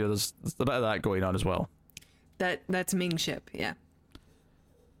 Like, there's a bit of that going on as well. That's Ming ship, yeah.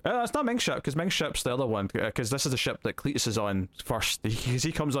 It's not Ming's ship, because Ming's ship's the other one, because this is the ship that Cletus is on first.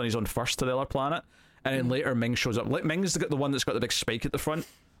 He comes on his own first to the other planet, and then later Ming shows up. Like, Ming's the one that's got the big spike at the front,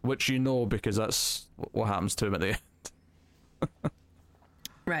 which because that's what happens to him at the end.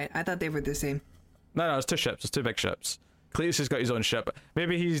 Right, I thought they were the same. No, it's two ships. It's two big ships. Cletus has got his own ship.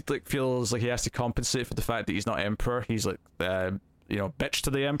 Maybe he feels like he has to compensate for the fact that he's not emperor. He's like, bitch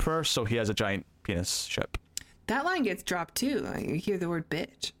to the emperor, so he has a giant penis ship. That line gets dropped too. Like, you hear the word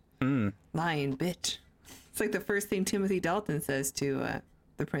bitch. Lying bitch. It's like the first thing Timothy Dalton says to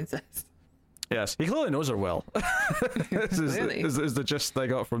the princess. Yes, he clearly knows her well. Clearly. is the gist I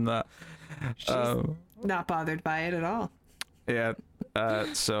got from that. She's not bothered by it at all. Yeah.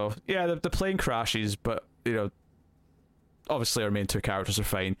 So, yeah, the plane crashes, but, obviously our main two characters are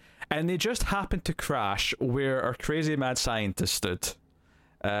fine. And they just happen to crash where our crazy mad scientist stood.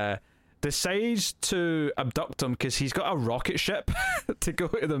 Decides to abduct him because he's got a rocket ship to go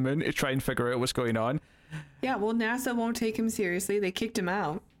to the moon to try and figure out what's going on. Yeah, well, NASA won't take him seriously. They kicked him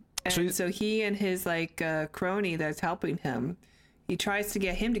out. And so he and his crony that's helping him, he tries to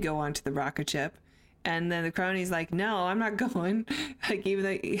get him to go onto the rocket ship. And then the crony's like, "No, I'm not going." Like, even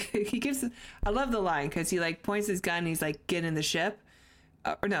though he gives, I love the line because he points his gun and he's like, "Get in the ship."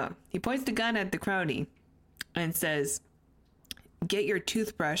 He points the gun at the crony and says, "Get your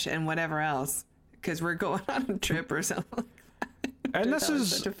toothbrush and whatever else, because we're going on a trip or something." And this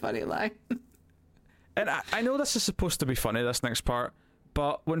is such a funny line. And I know this is supposed to be funny, this next part,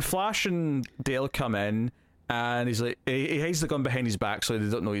 but when Flash and Dale come in, and he's like, he hides the gun behind his back so they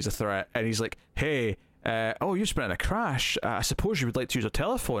don't know he's a threat, and he's like, "Hey, you've been in a crash. I suppose you would like to use a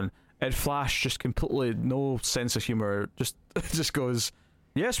telephone." And Flash just completely no sense of humor, just goes,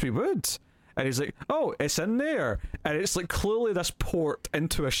 "Yes, we would." And he's like, "Oh, it's in there," and it's like clearly this port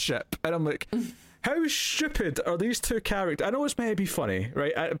into a ship, and I'm like, how stupid are these two characters? I know it's meant to be funny,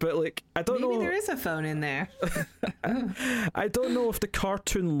 right? But like, I don't know. Maybe there is a phone in there. I don't know if the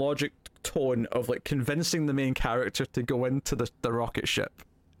cartoon logic tone of like convincing the main character to go into the rocket ship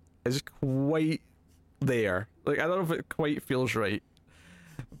is quite there. Like, I don't know if it quite feels right.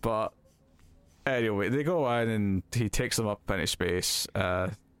 But anyway, they go in and he takes them up into space.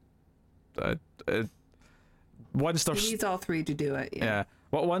 Once they're He needs all three to do it. Yeah.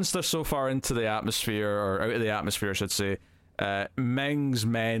 Well, once they're so far into the atmosphere, or out of the atmosphere, I should say, Ming's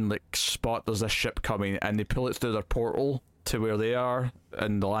men like spot there's this ship coming, and they pull it through their portal to where they are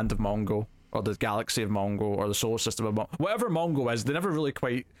in the land of Mongo, or the galaxy of Mongo, or the solar system of Mongo. Whatever Mongo is, they never really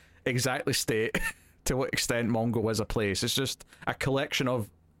quite exactly state to what extent Mongo is a place. It's just a collection of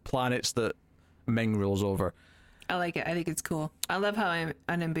planets that Ming rules over. I like it. I think it's cool. I love how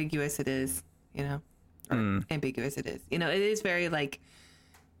unambiguous it is, you know, or ambiguous it is. You know, it is very like,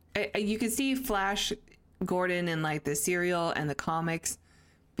 you can see Flash Gordon in like the serial and the comics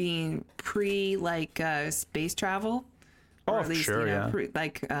being pre like space travel, or at least, sure, you know, yeah.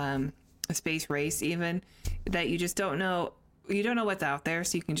 like a space race, even that you just don't know. You don't know what's out there,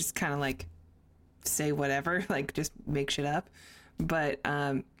 so you can just kind of like say whatever, like just make shit up. But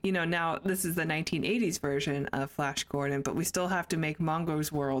you know, now this is the 1980s version of Flash Gordon, but we still have to make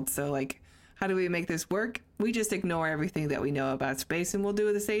Mongo's world. So like, how do we make this work? We just ignore everything that we know about space, and we'll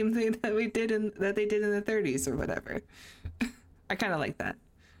do the same thing that they did in the 30s or whatever. I kind of like that.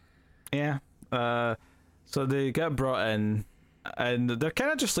 Yeah. So they get brought in, and they're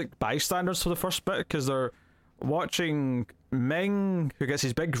kind of just like bystanders for the first bit, because they're watching Ming, who gets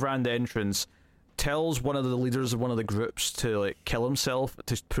his big grand entrance, tells one of the leaders of one of the groups to like kill himself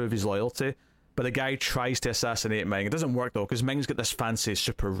to prove his loyalty. But the guy tries to assassinate Ming. It doesn't work though, because Ming's got this fancy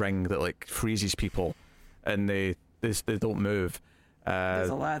super ring that like freezes people, and they don't move. There's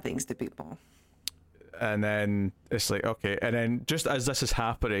a lot of things to people. And then it's like, okay. And then just as this is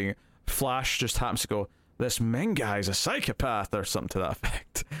happening, Flash just happens to go, "This Ming guy's a psychopath," or something to that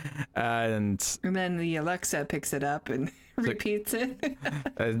effect. And then the Alexa picks it up and repeats it.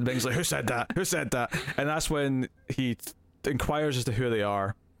 And Ming's like, "Who said that? Who said that?" And that's when he inquires as to who they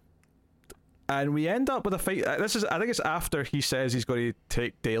are. And we end up with a fight. I think it's after he says he's going to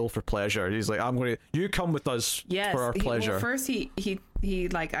take Dale for pleasure. He's like, you come with us for our pleasure. Well, first he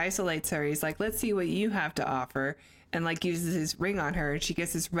like isolates her. He's like, "Let's see what you have to offer," and like uses his ring on her, and she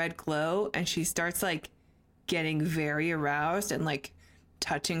gets this red glow, and she starts like getting very aroused and like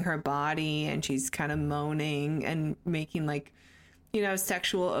touching her body, and she's kind of moaning and making like, you know,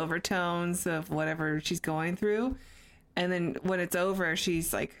 sexual overtones of whatever she's going through. And then when it's over, she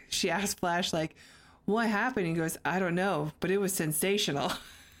asks Flash, like, "What happened?" He goes, "I don't know, but it was sensational."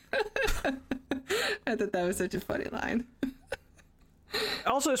 I thought that was such a funny line.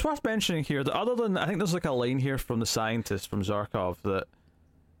 Also, it's worth mentioning here that other than, I think there's like a line here from the scientist, from Zarkov, that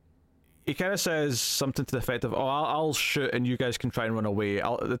he kind of says something to the effect of, "Oh, I'll shoot and you guys can try and run away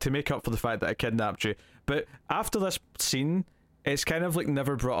to make up for the fact that I kidnapped you." But after this scene, it's kind of like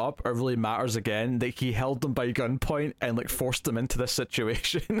never brought up or really matters again that he held them by gunpoint and like forced them into this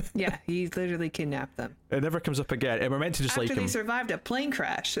situation. Yeah, he literally kidnapped them. It never comes up again, and we're meant to just after like they him. survived a plane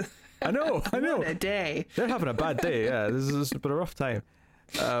crash. I know. What a day. They're having a bad day. Yeah, this has been a rough time.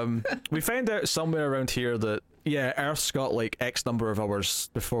 We find out somewhere around here that Earth's got like X number of hours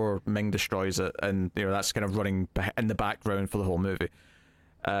before Ming destroys it, and you know that's kind of running in the background for the whole movie.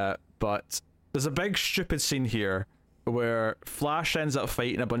 But there's a big stupid scene here where Flash ends up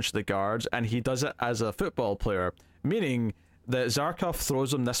fighting a bunch of the guards, and he does it as a football player, meaning that Zarkov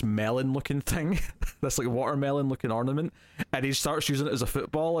throws him this melon-looking thing, this like watermelon-looking ornament, and he starts using it as a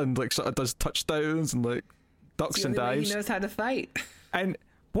football and like sort of does touchdowns and like ducks and dives. He knows how to fight. And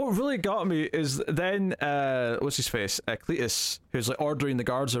what really got me is then what's his face, Cletus, who's like ordering the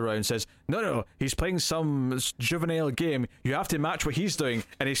guards around, says, no, he's playing some juvenile game, you have to match what he's doing.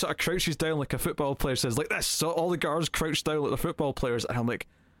 And he sort of crouches down like a football player, says like this, so all the guards crouch down like the football players. And I'm like,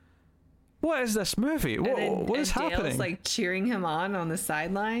 what is this movie? What is happening? Dale's like cheering him on the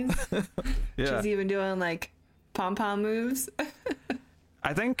sidelines. Yeah. She's even doing like pom-pom moves.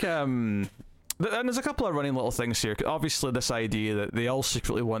 I think and there's a couple of running little things here. Obviously, this idea that they all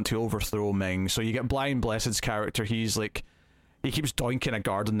secretly want to overthrow Ming. So you get Blind Blessed's character. He's like, he keeps doinking a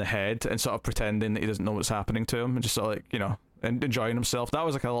guard in the head and sort of pretending that he doesn't know what's happening to him, and just sort of like, you know, and enjoying himself. That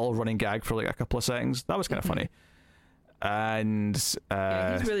was like a little running gag for like a couple of seconds. That was kind of funny. And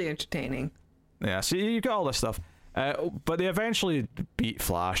yeah, he's really entertaining. Yeah, so you got all this stuff. But they eventually beat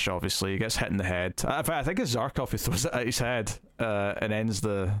Flash. Obviously, he gets hit in the head. In fact, I think it's Zarkov who throws it at his head and ends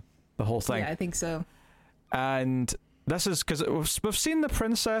the whole thing. Yeah, I think so. And this is because we've seen the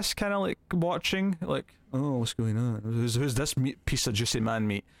princess kind of like watching, like, oh, what's going on? Who's this piece of juicy man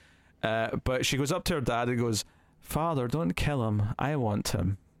meat? But she goes up to her dad and goes, "Father, don't kill him. I want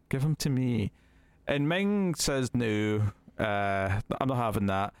him. Give him to me." And Ming says, "No, I'm not having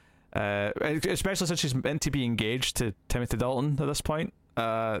that." Especially since she's meant to be engaged to Timothy Dalton at this point.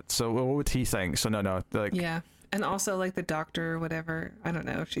 So what would he think? So no, like, yeah, and also like the doctor or whatever. I don't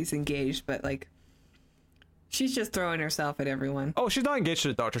know if she's engaged, but like, she's just throwing herself at everyone. Oh, she's not engaged to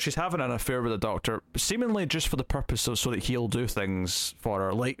the doctor. She's having an affair with the doctor, seemingly just for the purpose of so that he'll do things for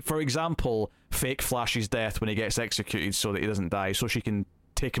her. Like, for example, fake Flash's death when he gets executed so that he doesn't die, so she can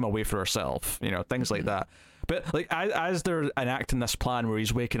take him away for herself. You know, things like that. But like, as they're enacting this plan where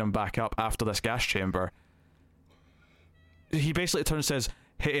he's waking him back up after this gas chamber, he basically turns and says,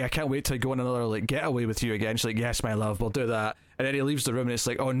 "Hey, I can't wait to go on another like getaway with you again." She's like, "Yes, my love, we'll do that." And then he leaves the room, and it's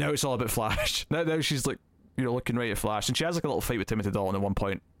like, oh, now it's all about Flash. Now she's like, you know, looking right at Flash, and she has like a little fight with Timothy Dalton at one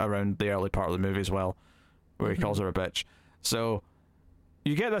point around the early part of the movie as well, where he calls her a bitch. So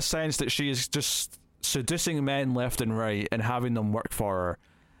you get the sense that she is just seducing men left and right and having them work for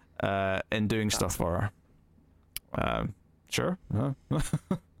her, and doing stuff for her. Sure. I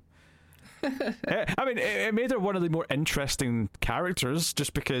mean, it made her one of the more interesting characters,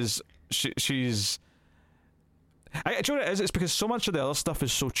 just because she's. Do you know what it is? It's because so much of the other stuff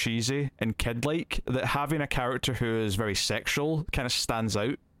is so cheesy and kid-like that having a character who is very sexual kind of stands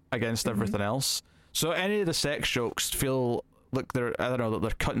out against everything else. So any of the sex jokes feel like they're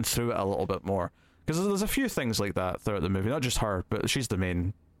cutting through it a little bit more, because there's a few things like that throughout the movie. Not just her, but she's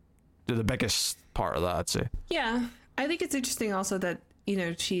the biggest part of that, I'd say. Yeah, I think it's interesting also that, you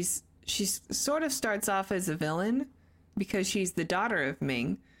know, she's sort of starts off as a villain because she's the daughter of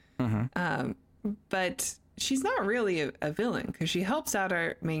Ming, but she's not really a villain because she helps out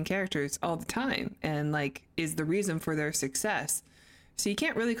our main characters all the time and like is the reason for their success. So you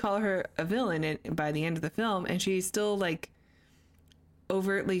can't really call her a villain by the end of the film, and she's still like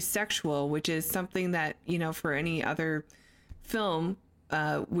overtly sexual, which is something that, you know, for any other film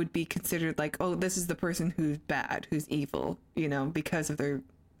would be considered like, oh, this is the person who's bad, who's evil, you know, because of their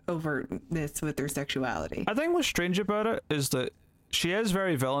overtness with their sexuality. I think what's strange about it is that she is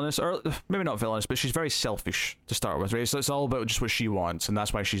very villainous, or maybe not villainous, but she's very selfish to start with, right? So it's all about just what she wants, and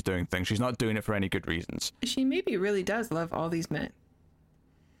that's why she's doing things. She's not doing it for any good reasons. She maybe really does love all these men.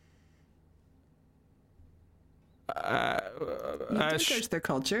 You don't judge their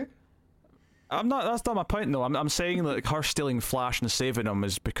culture. I'm not. That's not my point, though. I'm saying that her stealing Flash and saving him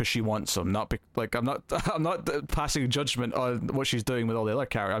is because she wants him, not like I'm not. I'm not passing judgment on what she's doing with all the other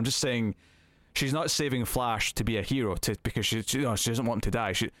characters. I'm just saying she's not saving Flash to be a hero, because she doesn't want him to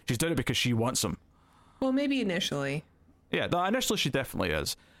die. She's doing it because she wants him. Well, maybe initially. Yeah, no, initially she definitely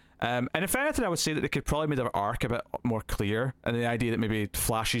is. And if anything, I would say that they could probably make their arc a bit more clear, and the idea that maybe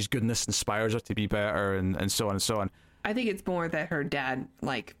Flash's goodness inspires her to be better, and so on and so on. I think it's more that her dad,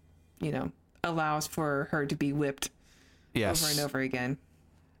 like, you know, allows for her to be whipped over and over again.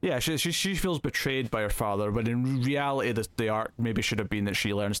 Yeah, she feels betrayed by her father, but in reality, the arc maybe should have been that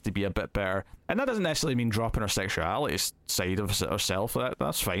she learns to be a bit better. And that doesn't necessarily mean dropping her sexuality side of herself.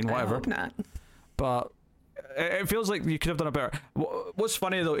 That's fine, whatever. I hope not. But it feels like you could have done a better. What's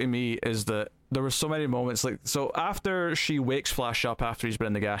funny though to me is that there were so many moments, like, so after she wakes Flash up after he's been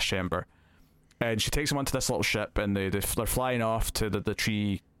in the gas chamber, and she takes him onto this little ship, and they're flying off to the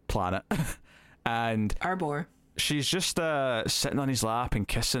tree planet, and Arbor. She's just sitting on his lap and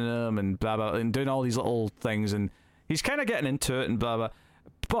kissing him and blah blah and doing all these little things, and he's kind of getting into it and blah blah.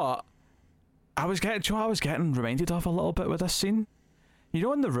 But I was getting reminded of a little bit with this scene. You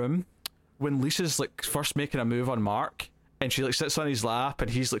know, in the room when Lisa's like first making a move on Mark, and she like sits on his lap,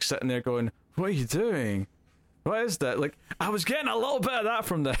 and he's like sitting there going, "What are you doing? What is that?" Like, I was getting a little bit of that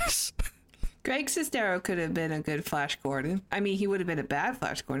from this. Greg Sestero could have been a good Flash Gordon. I mean, he would have been a bad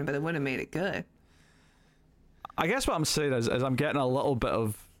Flash Gordon, but it would have made it good. I guess what I'm saying is I'm getting a little bit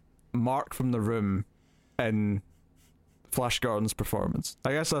of Mark from the Room in Flash Gordon's performance.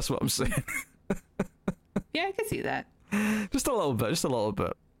 I guess that's what I'm saying. Yeah, I can see that. Just a little bit.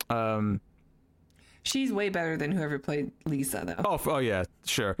 She's way better than whoever played Lisa, though. Oh yeah,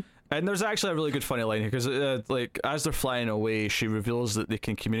 sure. And there's actually a really good funny line here, because like as they're flying away, she reveals that they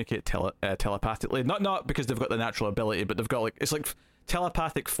can communicate telepathically. Not because they've got the natural ability, but they've got like, it's like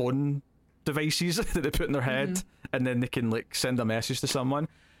telepathic phone devices that they put in their head, and then they can like send a message to someone.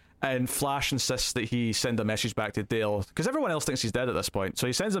 And Flash insists that he send a message back to Dale, because everyone else thinks he's dead at this point. So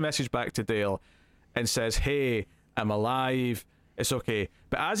he sends a message back to Dale and says, "Hey, I'm alive. It's okay.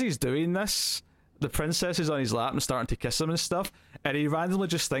 But as he's doing this, the princess is on his lap and starting to kiss him and stuff, and he randomly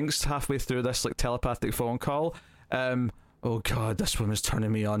just thinks halfway through this like telepathic phone call, oh god, this woman's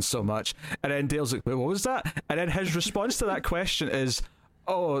turning me on so much. And then Dale's like, wait, what was that? And then his response to that question is,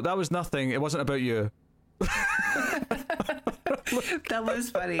 oh, that was nothing, it wasn't about you. That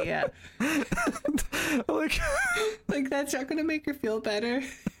was funny, yeah. like that's not gonna make her feel better.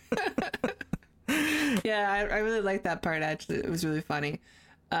 Yeah, I really like that part, actually. It was really funny.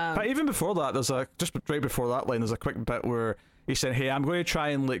 But even before that, there's just right before that line, there's a quick bit where he's saying, hey, I'm going to try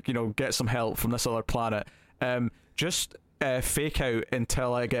and get some help from this other planet. Just fake out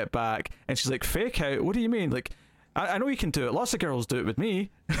until I get back. And she's like, fake out? What do you mean? Like, I know you can do it. Lots of girls do it with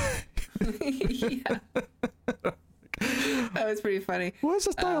me. Yeah. That was pretty funny. What is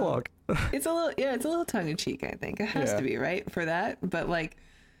this dialogue? It's a little tongue-in-cheek, I think. It has to be, right, for that. But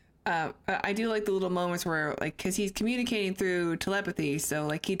I do like the little moments where, because he's communicating through telepathy,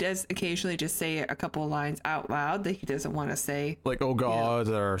 so he does occasionally just say a couple of lines out loud that he doesn't want to say, like, oh god,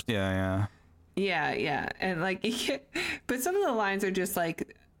 or yeah, and but some of the lines are just out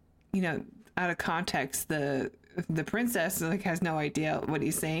of context. The princess has no idea what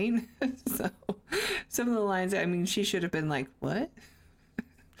he's saying. So some of the lines, I mean, she should have been like, what?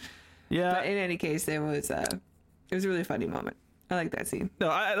 Yeah. But in any case, it was a really funny moment. I like that scene. No,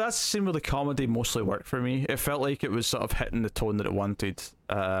 that scene where the comedy mostly worked for me. It felt like it was sort of hitting the tone that it wanted,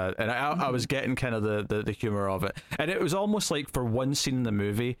 and I was getting kind of the humor of it. And it was almost like for one scene in the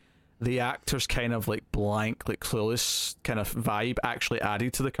movie, the actor's kind of blank, clueless kind of vibe actually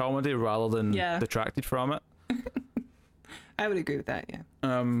added to the comedy rather than detracted from it. I would agree with that, yeah.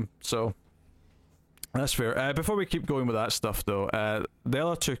 So that's fair. Before we keep going with that stuff, though, the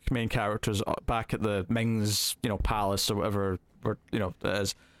other two main characters back at the Ming's, palace or whatever, it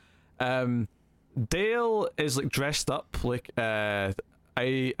is. Dale is dressed up like I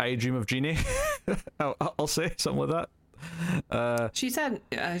Dream of Jeannie. I'll say something like that. She said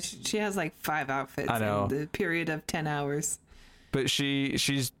she has 5 outfits in the period of 10 hours. But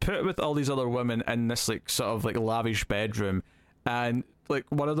she's put with all these other women in this sort of lavish bedroom, and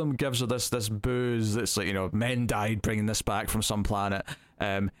one of them gives her this booze that's men died bringing this back from some planet.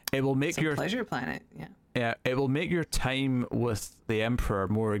 It will make your pleasure planet, yeah. Yeah, it will make your time with the Emperor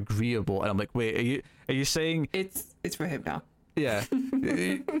more agreeable. And I'm like, wait, are you saying it's for him now? Yeah.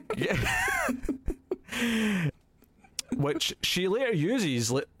 Which she later uses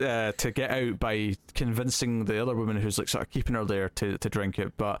to get out by convincing the other woman who's sort of keeping her there to drink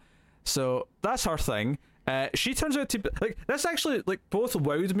it. But so that's her thing. She turns out to this actually both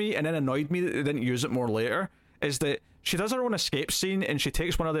wowed me and then annoyed me that they didn't use it more later. Is that she does her own escape scene and she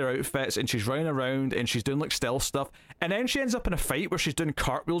takes one of their outfits and she's running around and she's doing stealth stuff, and then she ends up in a fight where she's doing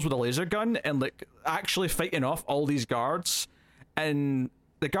cartwheels with a laser gun and actually fighting off all these guards. And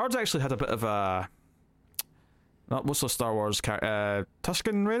the guards actually had a bit of a what's the Star Wars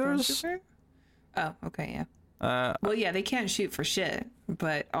Tusken Raiders? Oh, okay, yeah. Well, yeah, they can't shoot for shit,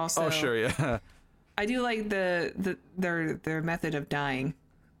 but also. Oh, sure, yeah. I do like their method of dying.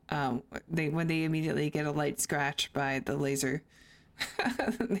 When they immediately get a light scratch by the laser,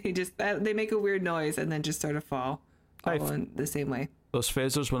 they make a weird noise and then just sort of fall in the same way. Those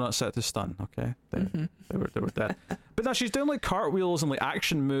phasers were not set to stun, okay? They were dead. But now she's doing cartwheels and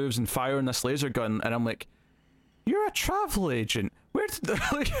action moves and firing this laser gun, and I'm like, you're a travel agent. Where did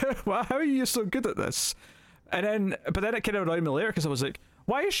how are you so good at this? But then it kind of annoyed me later because I was like,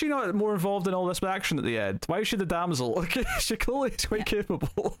 why is she not more involved in all this action at the end? Why is she the damsel? She clearly is quite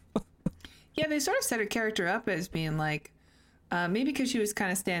capable. Yeah, they sort of set her character up as being maybe because she was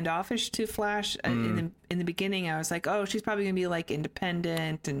kind of standoffish to Flash in the beginning. I was like, oh, she's probably gonna be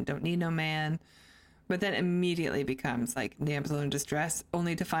independent and don't need no man. But then immediately becomes damsel in distress,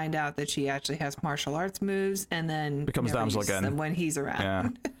 only to find out that she actually has martial arts moves, and then becomes damsel again when he's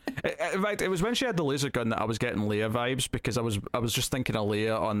around. Yeah. In fact, it was when she had the laser gun that I was getting Leia vibes, because I was just thinking of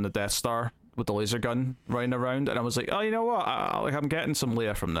Leia on the Death Star with the laser gun running around, and I was like, oh, you know what? I'm getting some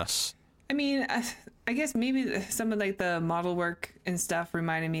Leia from this. I mean, I guess maybe some of the model work and stuff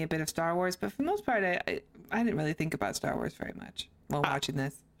reminded me a bit of Star Wars, but for the most part, I didn't really think about Star Wars very much while watching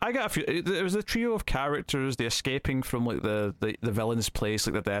this. I got a few. There was a trio of characters, the escaping from the villain's place,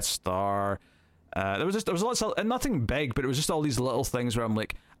 the Death Star. There was lots of, and nothing big, but it was just all these little things where I'm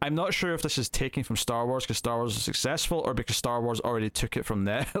like, I'm not sure if this is taken from Star Wars because Star Wars was successful, or because Star Wars already took it from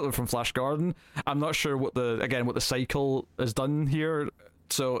there from Flash Gordon. I'm not sure what the cycle has done here,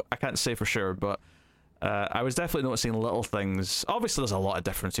 so I can't say for sure, but I was definitely noticing little things. Obviously, there's a lot of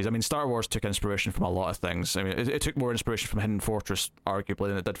differences. I mean, Star Wars took inspiration from a lot of things. I mean, it took more inspiration from Hidden Fortress, arguably,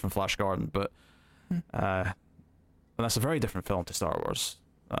 than it did from Flash Gordon. But and that's a very different film to Star Wars.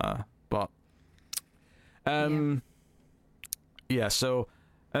 But yeah. So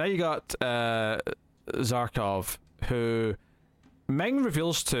and then you got Zarkov, who Ming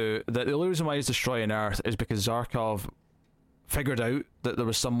reveals to that the only reason why he's destroying Earth is because Zarkov figured out that there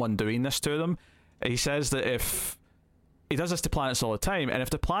was someone doing this to them. He says that if he does this to planets all the time, and if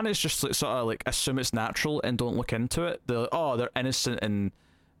the planets just like, sort of like assume it's natural and don't look into it, they're innocent and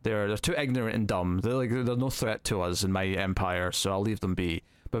they're too ignorant and dumb. They're no threat to us in my empire, so I'll leave them be.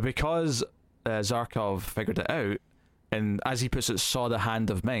 But because Zarkov figured it out, and as he puts it, saw the hand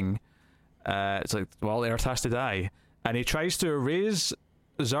of Ming, it's like, well, Earth has to die. And he tries to erase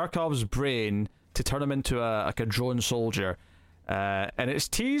Zarkov's brain to turn him into a drone soldier. And it's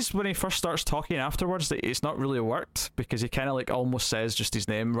teased when he first starts talking afterwards that it's not really worked, because he kind of like almost says just his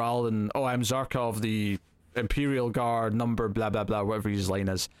name rather than, oh, I'm Zarkov, the Imperial Guard number, blah, blah, blah, whatever his line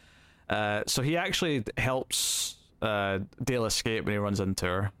is. So he actually helps Dale escape when he runs into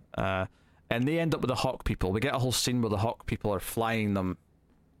her. And they end up with the Hawk people. We get a whole scene where the Hawk people are flying them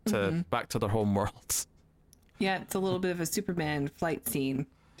to back to their home worlds. Yeah, it's a little bit of a Superman flight scene,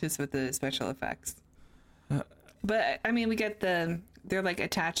 just with the special effects. But, I mean, we get they're, like,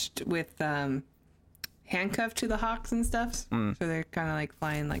 attached with handcuffed to the Hawks and stuff. So they're kind of, like,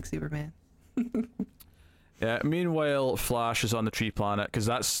 flying like Superman. Yeah, meanwhile, Flash is on the tree planet, because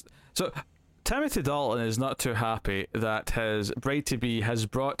that's... So, Timothy Dalton is not too happy that his bride-to-be has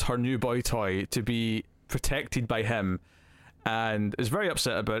brought her new boy toy to be protected by him, and is very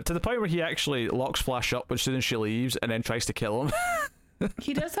upset about it, to the point where he actually locks Flash up as soon as she leaves and then tries to kill him.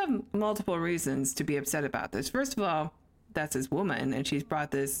 He does have multiple reasons to be upset about this. First of all, that's his woman, and she's brought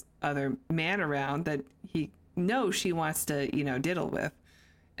this other man around that he knows she wants to, diddle with.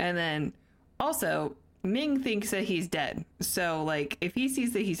 And then also, Ming thinks that he's dead. So, like, if he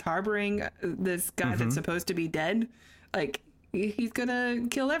sees that he's harboring this guy that's supposed to be dead, like, he's gonna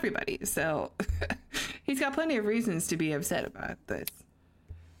kill everybody. So he's got plenty of reasons to be upset about this.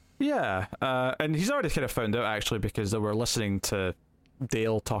 Yeah, and he's already kind of found out, actually, because they were listening to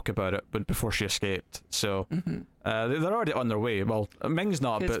Dale talk about it before she escaped. So they're already on their way. Well, Ming's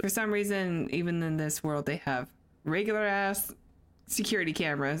not, but for some reason, even in this world, they have regular ass security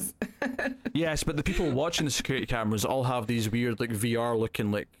cameras. Yes, but the people watching the security cameras all have these weird, like, VR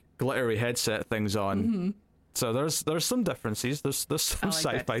looking, like, glittery headset things on. So there's some differences. There's some like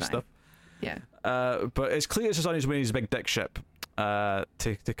sci-fi stuff. Yeah. But it's Cletus is on his way in his big dick ship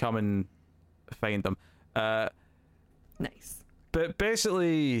to come and find them. Nice. But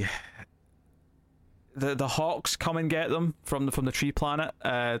basically, the Hawks come and get them from the tree planet.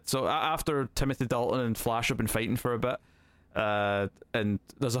 So after Timothy Dalton and Flash have been fighting for a bit, and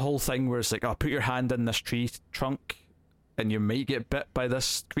there's a whole thing where it's like, oh, put your hand in this tree trunk and you might get bit by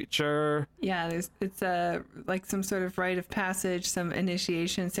this creature. Yeah, it's like some sort of rite of passage, some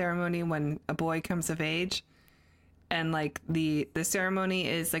initiation ceremony when a boy comes of age. And like the ceremony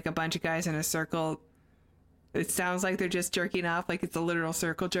is like a bunch of guys in a circle. It sounds like they're just jerking off, like it's a literal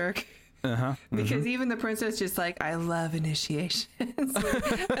circle jerk. Because even the princess just like, I love initiations.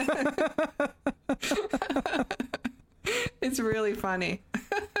 It's really funny.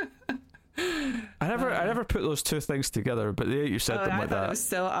 I never put those two things together, but you said them like that. It was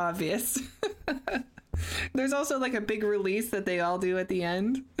so obvious. There's also like a big release that they all do at the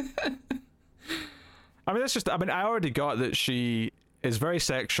end. I mean, I already got that she is very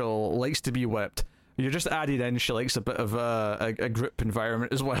sexual, likes to be whipped. You're just adding in she likes a bit of a group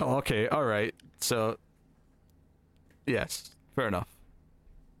environment as well. Okay, all right. So, yes, fair enough.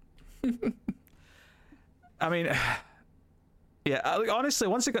 I mean, yeah. Like, honestly,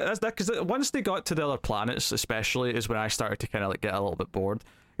 once they got that, because once they got to the other planets, especially, is when I started to kind of like get a little bit bored.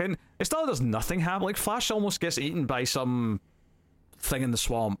 And it still does nothing happen. Like Flash almost gets eaten by some thing in the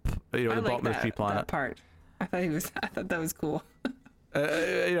swamp, at the bottom of the tree planet. That part. I thought that was cool.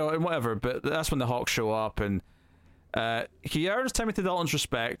 And whatever, but that's when the Hawks show up, and he earns Timothy Dalton's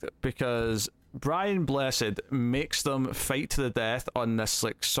respect because Brian Blessed makes them fight to the death on this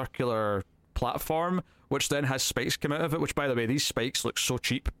like circular platform, which then has spikes come out of it, which, by the way, these spikes look so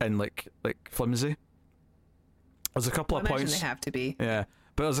cheap and like flimsy. There's a couple of points they have to be. Yeah,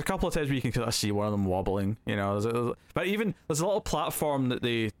 but there's a couple of times where you can kind of see one of them wobbling, but even there's a little platform that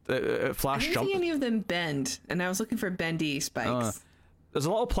they Flash jump. I didn't see any of them bend, and I was looking for bendy spikes. There's a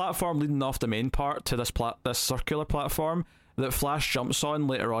little platform leading off the main part to this circular platform that Flash jumps on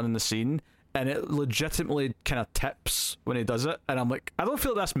later on in the scene, and it legitimately kind of tips when he does it, and I'm like, I don't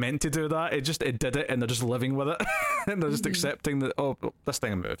feel that's meant to do that. It did it, and they're just living with it, and they're just accepting that, oh, this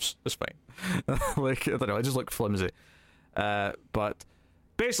thing moves, it's fine. Like, I don't know, it just looked flimsy. But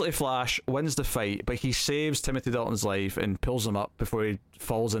basically Flash wins the fight, but he saves Timothy Dalton's life and pulls him up before he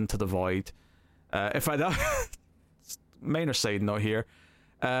falls into the void. In fact, that minor side note here.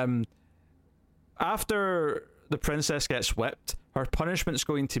 After the princess gets whipped, her punishment's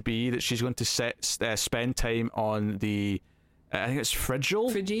going to be that she's going to spend time on the, I think it's Phrygia?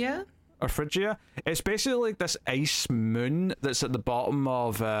 Or Phrygia. It's basically like this ice moon that's at the bottom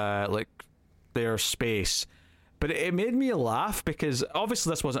of like their space. But it made me laugh because obviously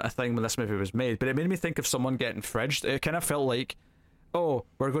this wasn't a thing when this movie was made, but it made me think of someone getting fridged. It kind of felt like, oh,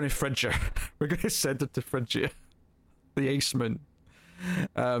 we're going to Phrygia. We're going to send it to Phrygia. The ice moon.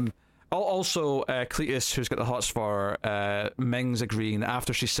 Also, Cletus, who's got the hots for Ming's agreeing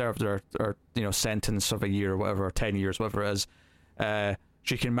after she served her sentence of a year or whatever, or 10 years, whatever it is,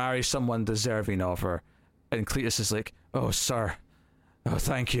 she can marry someone deserving of her. And Cletus is like, oh, sir. Oh,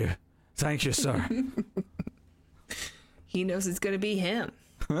 thank you. Thank you, sir. He knows it's going to be him.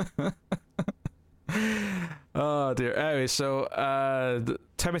 Oh, dear. Anyway, so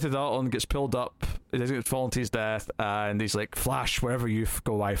Timothy Dalton gets pulled up. He doesn't fall into his death. And he's like, Flash, wherever you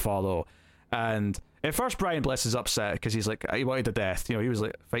go, I follow. And at first, Brian Bless is upset because he's like, he wanted the death. He was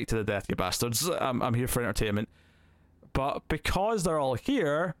like, fight to the death, you bastards. I'm here for entertainment. But because they're all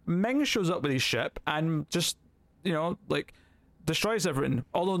here, Ming shows up with his ship and just, like, destroys everything.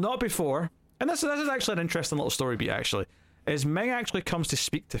 Although not before. And this is actually an interesting little story beat, actually. Is Ming actually comes to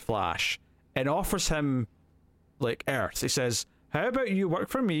speak to Flash and offers him, like, Earth. He says, how about you work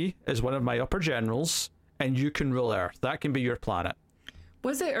for me as one of my upper generals and you can rule Earth. That can be your planet.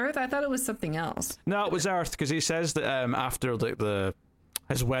 Was it Earth? I thought it was something else. No, it was Earth, because he says that after like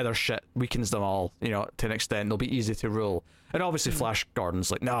his weather shit weakens them all, to an extent, they'll be easy to rule. And obviously Flash Gordon's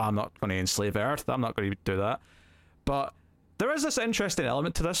like, no, I'm not going to enslave Earth. I'm not going to do that. But there is this interesting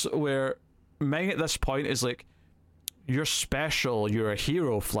element to this where Ming at this point is like, you're special, you're a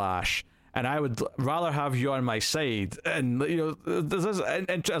hero, Flash, and I would rather have you on my side. And,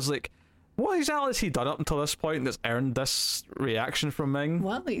 and I was like, what exactly has he done up until this point that's earned this reaction from Ming?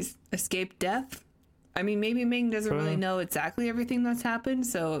 Well, he's escaped death. I mean, maybe Ming doesn't really know exactly everything that's happened,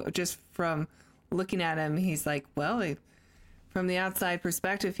 so just from looking at him, he's like, well, from the outside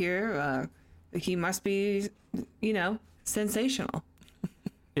perspective here, he must be, sensational.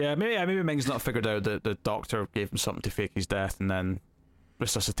 Yeah, maybe Ming's not figured out that the doctor gave him something to fake his death and then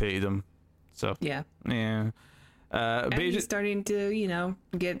resuscitated him. So yeah. But he's starting to,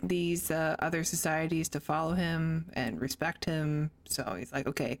 get these other societies to follow him and respect him. So he's like,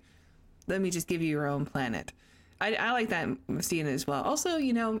 okay, let me just give you your own planet. I like that scene as well. Also,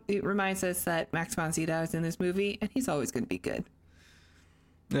 it reminds us that Max von Sydow is in this movie, and he's always going to be good.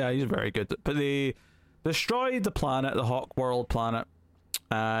 Yeah, he's very good. But they destroyed the planet, the Hawk World planet,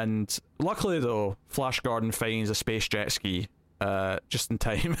 and luckily, though, Flash Gordon finds a space jet ski just in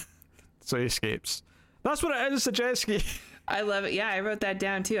time, so he escapes. That's what it is, a jet ski. I love it. Yeah, I wrote that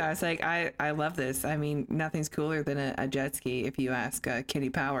down too. I was like, I love this. I mean, nothing's cooler than a jet ski if you ask Kitty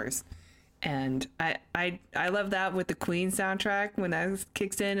Powers. And I love that with the Queen soundtrack when that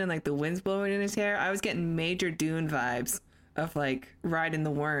kicks in and like the wind's blowing in his hair. I was getting major Dune vibes of like riding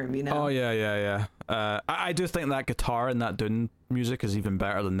the worm, Oh yeah. I do think that guitar and that Dune music is even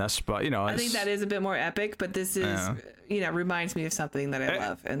better than this, but I think that is a bit more epic. But this is reminds me of something that I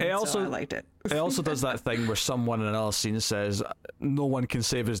love, and so I liked it. It also does that thing where someone in another scene says, "No one can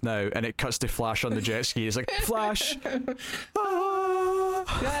save us now," and it cuts to Flash on the jet ski. It's like, Flash.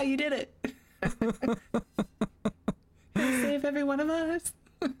 Yeah, you did it. You'll save every one of us.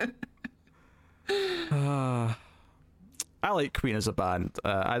 I like Queen as a band.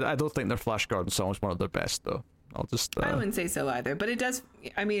 I don't think their Flash Gordon song is one of their best, though. I wouldn't say so either, but it does.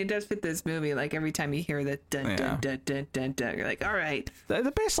 I mean, it does fit this movie. Like every time you hear the dun dun dun dun dun dun, you're like, all right.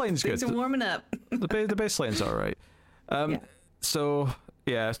 The bass line's good. Things are warming up. the bass line's all right. So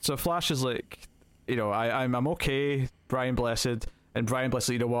Flash is like, I'm okay, Brian Blessed, and Brian Blessed,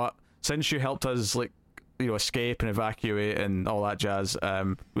 you know what? Since you helped us escape and evacuate and all that jazz,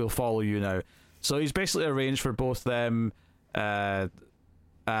 we'll follow you now. So he's basically arranged for both them and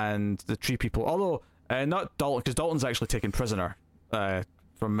the tree people. Although not Dalton, because Dalton's actually taken prisoner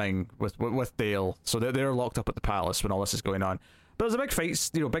from Ming with Dale. So they're locked up at the palace when all this is going on. But there's a big fight,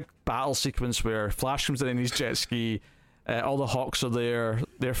 big battle sequence where Flash comes in his jet ski. All the Hawks are there.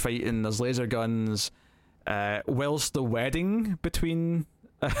 They're fighting. There's laser guns. Whilst the wedding between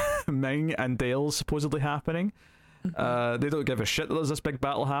Ming and Dale supposedly happening. They don't give a shit that there's this big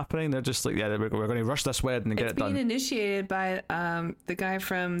battle happening. They're just like, we're going to rush this wedding and get it done. It's being initiated by the guy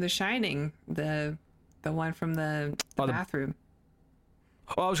from The Shining, the one from the bathroom.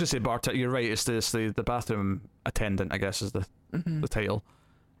 I was going to say bartender. You're right. It's the bathroom attendant, I guess, is the title.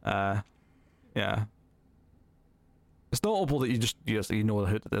 Yeah. It's notable that you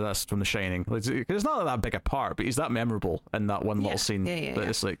know that's from The Shining. Like, it's not that big a part, but he's that memorable in that one little scene that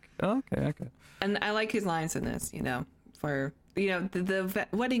it's like, oh, okay. And I like his lines in this, for the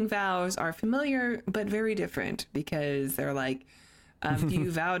wedding vows are familiar but very different, because they're like, you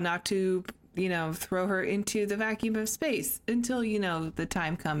vow not to throw her into the vacuum of space until the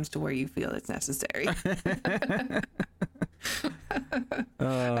time comes to where you feel it's necessary.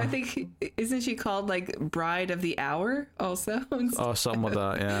 I think, isn't she called like Bride of the Hour also? Oh, something like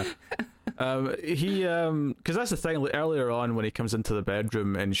that, yeah. He because that's the thing, like, earlier on when he comes into the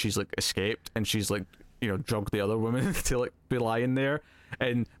bedroom and she's like escaped and she's like drugged the other woman to like be lying there,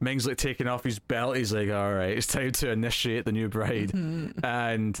 and Ming's like taking off his belt. He's like, all right, it's time to initiate the new bride.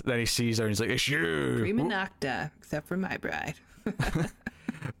 And then he sees her and he's like, it's you, prima nocta, except for my bride.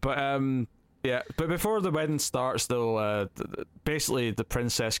 But yeah, but before the wedding starts, though, basically the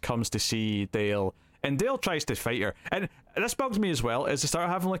princess comes to see Dale, and Dale tries to fight her. And this bugs me as well, is they start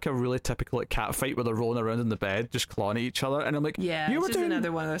having like a really typical like cat fight where they're rolling around in the bed, just clawing at each other. And I'm like, yeah, it's just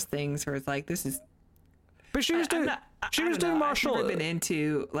another one of those things where it's like, this is. But she was doing martial. I've never been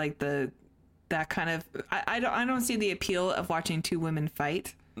into like that kind of. I don't see the appeal of watching two women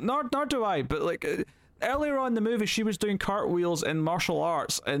fight. Nor do I. But like earlier on in the movie, she was doing cartwheels in martial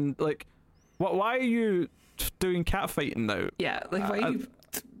arts, and like. Why are you doing cat fighting now? Yeah, like why are you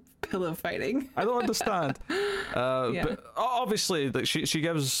pillow fighting? I don't understand. But obviously, like, she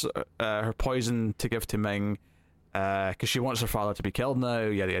gives her poison to give to Ming because she wants her father to be killed now.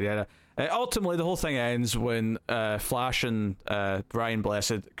 Yada yada yada. Ultimately, the whole thing ends when Flash and Brian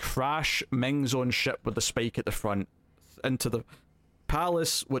Blessed crash Ming's own ship with the spike at the front into the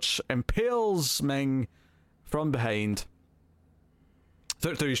palace, which impales Ming from behind.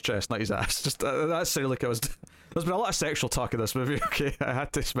 Through his chest, not his ass. Just that sounded like there's been a lot of sexual talk in this movie. Okay, I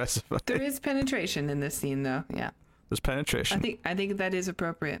had to specify. There is penetration in this scene, though. Yeah, there's penetration. I think that is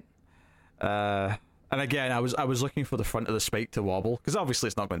appropriate. And again, I was looking for the front of the spike to wobble, because obviously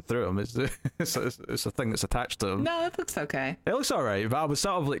it's not going through him. It's a thing that's attached to him. No, it looks okay. It looks alright, but I was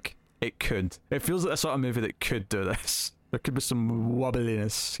sort of like, it could. It feels like a sort of movie that could do this. There could be some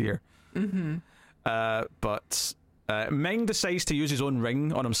wobbliness here. But. Ming decides to use his own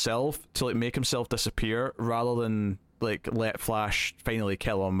ring on himself to like make himself disappear rather than like let Flash finally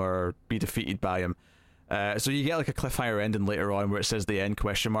kill him or be defeated by him. So you get like a cliffhanger ending later on where it says the end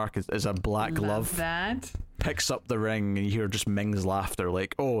question mark is a black glove. That picks up the ring and you hear just Ming's laughter,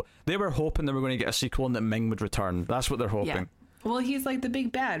 like, oh, they were hoping they were going to get a sequel and that Ming would return. That's what they're hoping. Yeah. Well, he's like the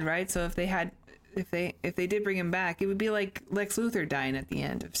big bad, right? So if they did bring him back, it would be like Lex Luthor dying at the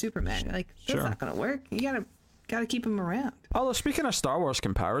end of Superman. Like, that's not going to work. You gotta keep him around. Although, speaking of Star Wars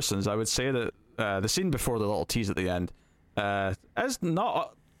comparisons, I would say that the scene before the little tease at the end is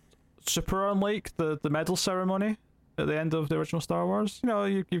not super unlike the medal ceremony at the end of the original Star Wars.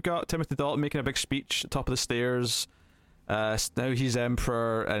 You've got Timothy Dalton making a big speech at the top of the stairs. Now he's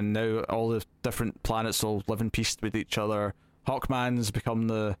Emperor, and now all the different planets will live in peace with each other. Hawkman's become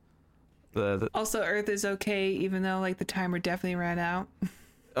the Also, Earth is okay, even though like the timer definitely ran out.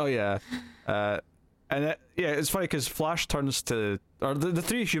 Oh yeah. And it's funny because Flash turns to, or the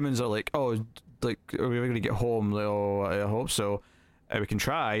three humans are like, oh, like, are we going to get home? Like, oh, I hope so. We can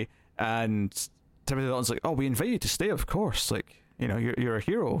try. And Timothy Dalton's like, oh, we invite you to stay, of course. Like, you're a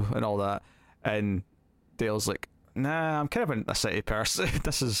hero and all that. And Dale's like, nah, I'm kind of a city person.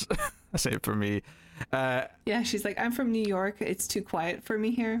 This ain't for me. Yeah, she's like, I'm from New York. It's too quiet for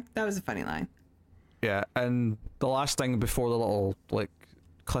me here. That was a funny line. Yeah, and the last thing before the little like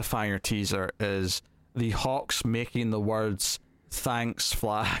cliffhanger teaser is the Hawks making the words "Thanks,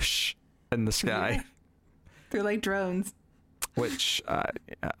 Flash" in the sky. Yeah. They're like drones. Which,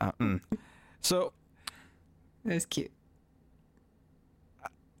 so it was cute.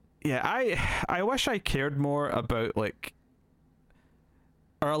 Yeah, I wish I cared more about like,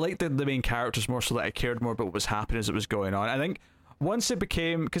 or I liked the main characters more so that I cared more about what was happening as it was going on. I think once it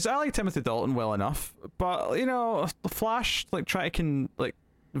became, because I like Timothy Dalton well enough, but the Flash like try to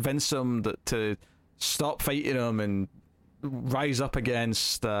convince him to stop fighting him and rise up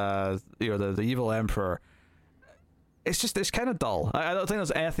against the evil Emperor. It's kind of dull. I don't think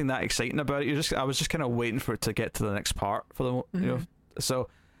there's anything that exciting about it. I was just kind of waiting for it to get to the next part for the so.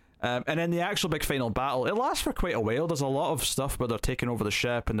 And then the actual big final battle, it lasts for quite a while. There's a lot of stuff where they're taking over the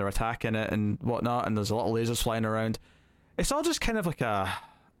ship and they're attacking it and whatnot, and there's a lot of lasers flying around. It's all just kind of like a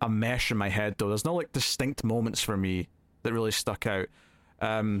mesh in my head, though. There's no like distinct moments for me that really stuck out.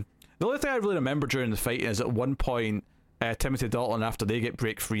 The only thing I really remember during the fight is at one point, Timothy Dalton, after they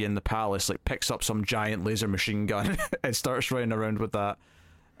break free in the palace, like picks up some giant laser machine gun and starts running around with that.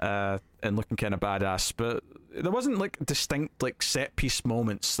 and looking kind of badass, but there wasn't like distinct like set piece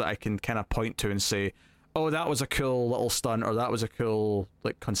moments that I can kind of point to and say, oh, that was a cool little stunt, or that was a cool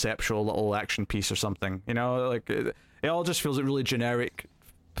like conceptual little action piece or something. You know, like it all just feels like really generic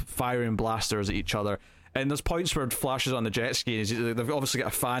firing blasters at each other. And there's points where Flash is on the jet ski, and they've obviously got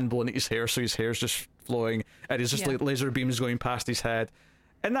a fan blowing at his hair, so his hair's just flowing, and he's just like laser beams going past his head.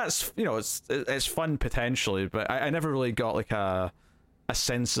 And that's, you know, it's fun potentially, but I never really got like a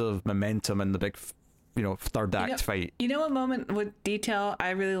sense of momentum in the big, you know, third act fight. You know what moment, what detail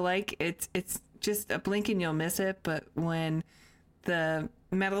I really like? It's just a blink and you'll miss it, but when the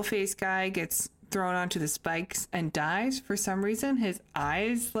metal face guy gets thrown onto the spikes and dies, for some reason his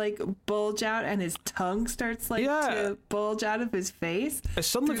eyes like bulge out and his tongue starts like to bulge out of his face. It's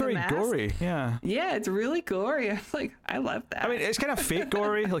suddenly very gory. Yeah, it's really gory. I'm like, I love that. I mean, it's kind of fake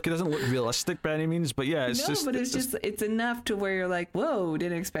gory, like it doesn't look realistic by any means, but yeah, it's enough to where you're like, whoa,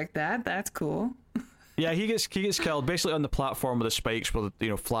 didn't expect that. That's cool. Yeah, he gets killed basically on the platform with the spikes, with, you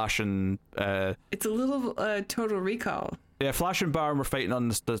know, Flash and it's a little Total Recall. Yeah, Flash and Baron were fighting on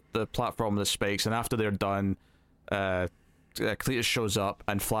the platform with the spikes, and after they're done, Cletus shows up,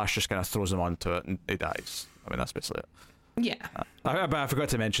 and Flash just kind of throws him onto it, and he dies. I mean, that's basically it. Yeah. But I forgot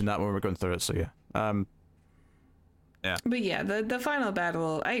to mention that when we were going through it, so yeah. Yeah. But yeah, the final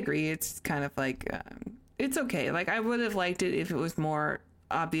battle, I agree, it's kind of like, it's okay. Like, I would have liked it if it was more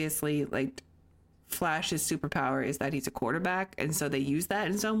obviously, like, Flash's superpower is that he's a quarterback, and so they use that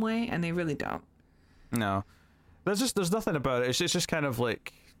in some way, and they really don't. No. There's nothing about it. It's just kind of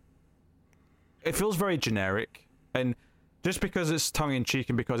like, it feels very generic, and just because it's tongue-in-cheek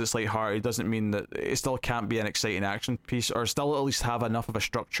and because it's lighthearted doesn't mean that it still can't be an exciting action piece, or still at least have enough of a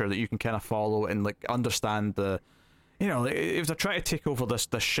structure that you can kind of follow and like understand the, you know, if they're trying to take over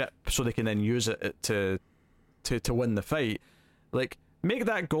the ship so they can then use it to win the fight, like, make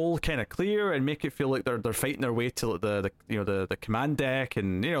that goal kind of clear and make it feel like they're fighting their way to the you know, the command deck,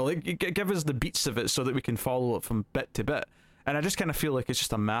 and, you know, like, give us the beats of it so that we can follow it from bit to bit. And I just kind of feel like it's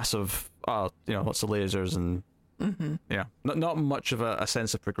just a massive, you know, lots of lasers and yeah, not much of a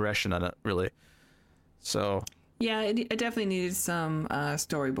sense of progression in it really. So yeah, it definitely needed some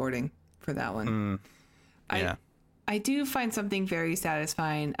storyboarding for that one. Yeah. I do find something very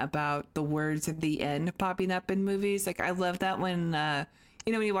satisfying about the words at the end popping up in movies. Like, I love that when,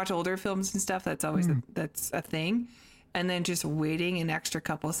 you know, when you watch older films and stuff, that's always that's a thing. And then just waiting an extra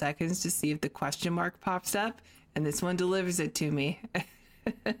couple seconds to see if the question mark pops up. And this one delivers it to me.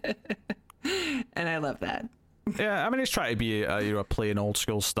 And I love that. Yeah, I mean, it's trying to be you know, playing old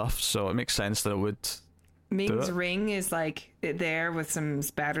school stuff, so it makes sense that it would. Ming's ring is like there with some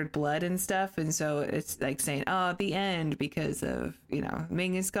spattered blood and stuff, and so it's like saying, "Oh, the end," because of, you know,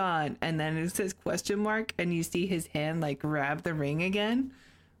 Ming is gone, and then it says question mark, and you see his hand like grab the ring again.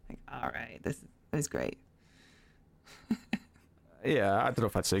 Like, all right, this is great. Yeah, I don't know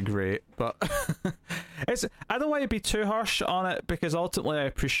if I'd say great, but I don't want to be too harsh on it, because ultimately I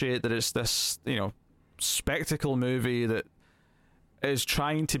appreciate that it's this, you know, spectacle movie that is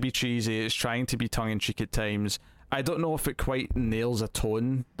trying to be cheesy, it's trying to be tongue-in-cheek at times. I don't know if it quite nails a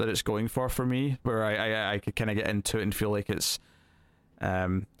tone that it's going for me, where I could kind of get into it and feel like it's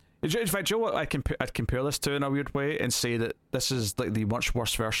in fact, you know what I'd compare this to in a weird way, and say that this is like the much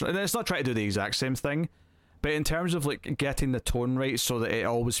worse version, and it's not trying to do the exact same thing, but in terms of like getting the tone right so that it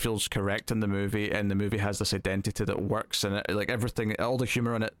always feels correct in the movie, and the movie has this identity that works, and it, like, everything, all the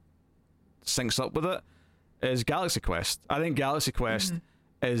humor in it syncs up with it, is Galaxy Quest. I think Galaxy Quest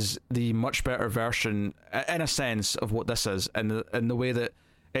is the much better version, in a sense, of what this is, and the way that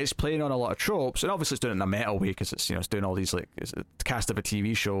it's playing on a lot of tropes, and obviously it's doing it in a meta way, because it's, you know, it's doing all these, like, it's the cast of a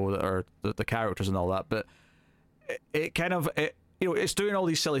TV show that are the characters and all that, but it kind of, you know, it's doing all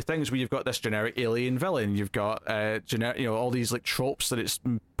these silly things where you've got this generic alien villain, you've got generic, you know, all these like tropes that it's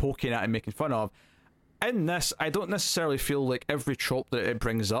poking at and making fun of. In this, I don't necessarily feel like every trope that it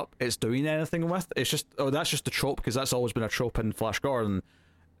brings up it's doing anything with. It's just, oh, that's just a trope because that's always been a trope in Flash Gordon,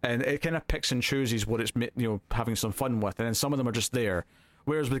 and it kind of picks and chooses what it's, you know, having some fun with, and then some of them are just there.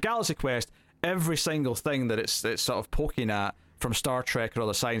 Whereas with Galaxy Quest, every single thing that it's sort of poking at from Star Trek or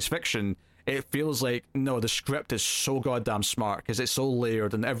other science fiction, it feels like, no, the script is so goddamn smart because it's so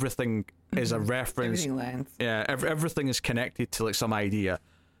layered and everything is a reference. Everything lands. Yeah, everything is connected to like some idea.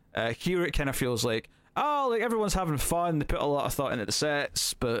 Here it kind of feels like, oh, like everyone's having fun, they put a lot of thought into the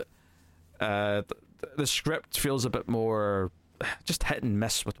sets, but the script feels a bit more just hit and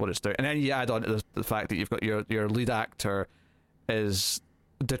miss with what it's doing. And then you add on to the fact that you've got your lead actor is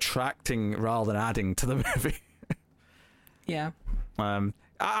detracting rather than adding to the movie. Yeah.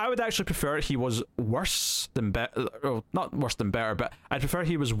 I would actually prefer he was worse than better. Well, not worse than better, but I'd prefer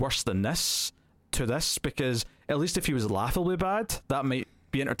he was worse than this to this, because at least if he was laughably bad, that might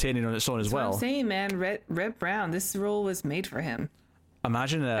be entertaining on its own as That's well. what I'm saying, man. Red Brown, this role was made for him.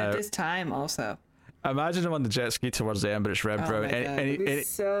 Imagine At this time, also. imagine him on the jet ski towards the end, but it's Red Brown, Oh my God, it'd be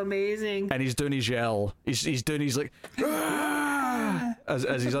so amazing. and he's doing his yell. He's doing his like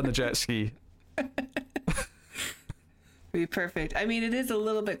as he's on the jet ski. Be perfect. I mean, it is a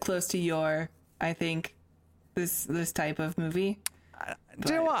little bit close to your, I think, this type of movie.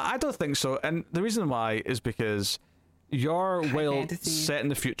 Do you know what? I don't think so. And the reason why is because your while fantasy. set in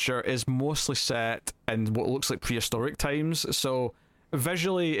the future is mostly set in what looks like prehistoric times. So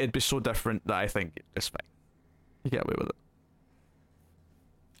visually, it'd be so different that I think it's fine. You get away with it.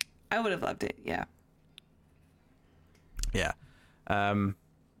 I would have loved it. Yeah. Yeah.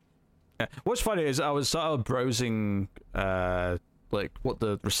 Yeah. What's funny is I was sort of browsing like what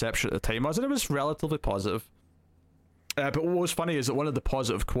the reception at the time was, and it was relatively positive. But what was funny is that one of the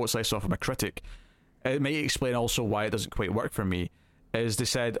positive quotes I saw from a critic, it might explain also why it doesn't quite work for me, is they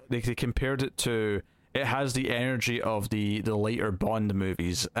said they compared it to, it has the energy of the later Bond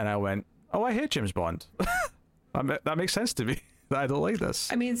movies, and I went, oh, I hate James Bond. That makes sense to me. I don't like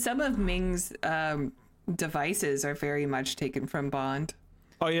this. I mean, some of Ming's devices are very much taken from Bond.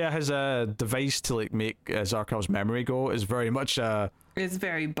 Oh yeah, his device to like make Zarkov's memory go is very much It's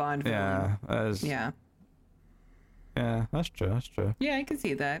very Bond villain. yeah, that's true. Yeah, I can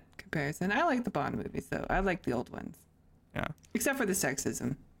see that comparison. I like the Bond movies, though. I like the old ones. Yeah. Except for the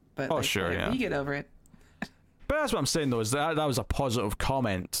sexism. But Oh, sure, whatever. yeah. You get over it. But that's what I'm saying, though, is that was a positive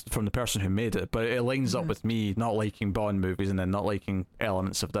comment from the person who made it, but it lines up with me not liking Bond movies and then not liking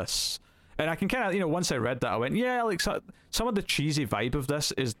elements of this. And I can kind of, once I read that, I went, yeah, like some of the cheesy vibe of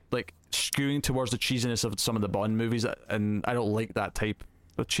this is like skewing towards the cheesiness of some of the Bond movies, and I don't like that type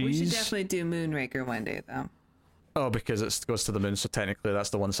of cheese. We should definitely do Moonraker one day, though. Oh, because it goes to the moon, so technically that's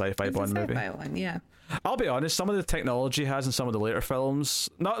the one sci-fi It's Bond a movie. sci-fi one, yeah. I'll be honest, some of the technology he has in some of the later films,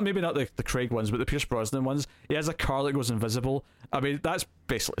 maybe not the Craig ones, but the Pierce Brosnan ones, he has a car that goes invisible. I mean, that's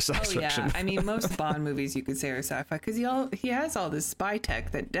basically science fiction. Yeah. I mean, most Bond movies you could say are sci-fi because he has all this spy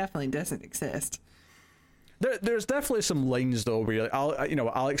tech that definitely doesn't exist. There's definitely some lines though where you're like,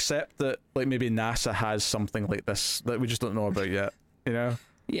 I'll accept that like maybe NASA has something like this that we just don't know about yet. Yeah.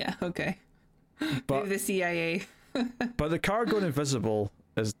 Okay. But Maybe the CIA. but the car going invisible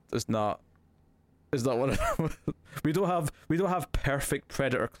is not one of them. we don't have perfect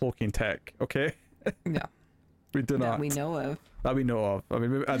Predator cloaking tech. Okay. No. We do not. That we know of. That we know of. I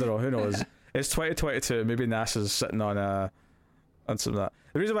mean, maybe, I don't know. Who knows? It's 2022. Maybe NASA's sitting on some of that.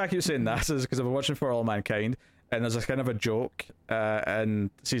 The reason why I keep saying NASA is because I've been watching For All Mankind, and there's a kind of a joke in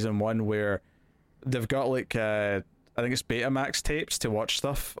season 1 where they've got like I think it's Betamax tapes to watch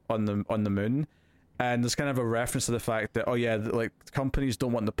stuff on the moon, and there's kind of a reference to the fact that like companies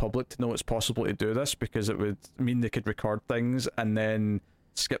don't want the public to know it's possible to do this because it would mean they could record things and then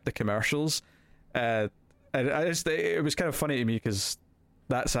skip the commercials. And it was kind of funny to me because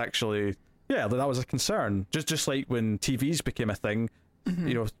that's actually that was a concern. Just like when TVs became a thing,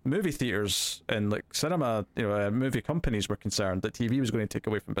 movie theaters and like cinema, movie companies were concerned that TV was going to take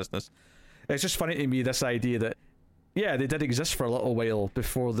away from business. It's just funny to me, this idea that they did exist for a little while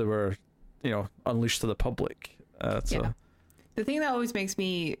before they were unleashed to the public. The thing that always makes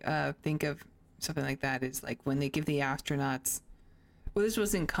me think of something like that is like when they give the astronauts, well, this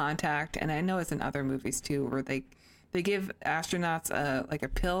was in Contact, and I know it's in other movies too, where they give astronauts like a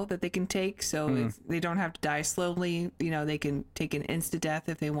pill that they can take, so they don't have to die slowly. They can take an insta death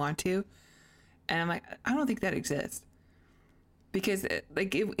if they want to. And I'm like, I don't think that exists, because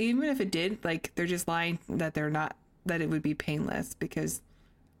even if it did, like they're just lying that it would be painless, because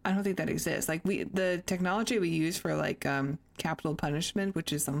I don't think that exists. Like the technology we use for like capital punishment,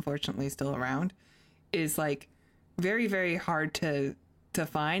 which is unfortunately still around, is like very, very hard to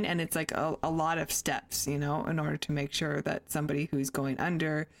find, and it's like a lot of steps, in order to make sure that somebody who's going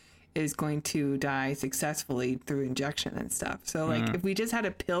under is going to die successfully through injection and stuff. So like if we just had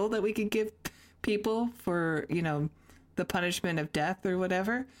a pill that we could give people for the punishment of death or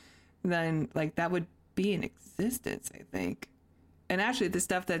whatever, then like that would be in existence, I think. And actually the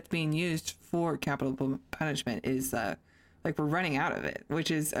stuff that's being used for capital punishment is like we're running out of it,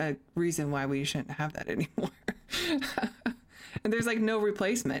 which is a reason why we shouldn't have that anymore. And there's like no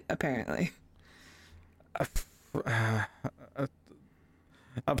replacement, apparently.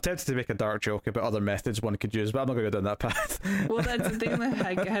 I'm tempted to make a dark joke about other methods one could use, but I'm not going to go down that path. Well, that's the thing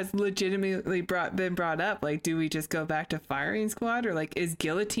that has legitimately been brought up. Like, do we just go back to firing squad, or like, is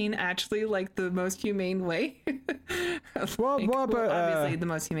guillotine actually like the most humane way? What about obviously the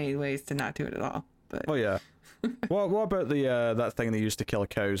most humane way is to not do it at all. But oh yeah, what about the that thing they used to kill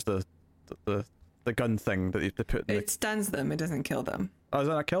cows, the gun thing that they put in it stuns them. It doesn't kill them. Oh, does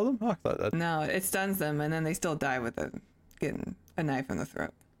that not kill them? Oh, I thought that. No, it stuns them, and then they still die with getting a knife in the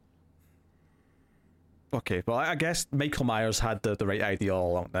throat. Okay, well, I guess Michael Myers had the right idea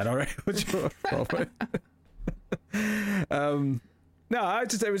all along then, alright? No, I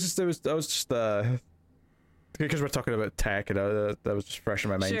was just because we're talking about tech, you know, that was just fresh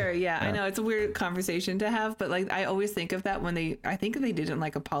in my mind. Sure, yeah, I know it's a weird conversation to have, but like I always think of that when I think they did it in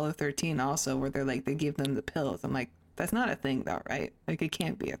like Apollo 13 also, where they're like they give them the pills. I'm like, that's not a thing though, right? Like it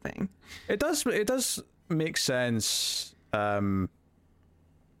can't be a thing. It does make sense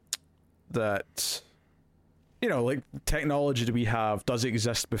that, you know, like technology that we have does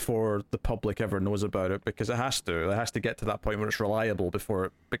exist before the public ever knows about it, because it has to get to that point where it's reliable before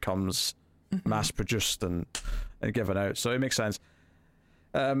it becomes mass produced and given out. So it makes sense.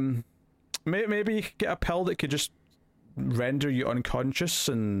 Maybe you could get a pill that could just render you unconscious,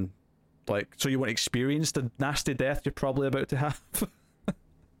 and like so you won't experience the nasty death you're probably about to have.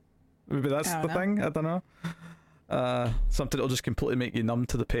 Maybe that's the thing. I don't know. Something that'll just completely make you numb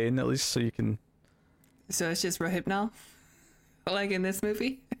to the pain, at least, so you can. So it's just Rohypnol, like in this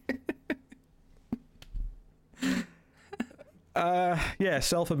movie. Yeah,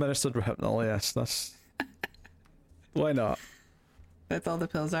 self-administered Rohypnol. Yes, that's. Why not? That's all the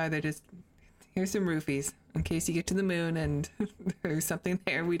pills are. They're just here's some roofies in case you get to the moon and there's something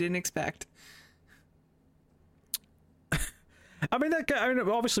there we didn't expect. I mean,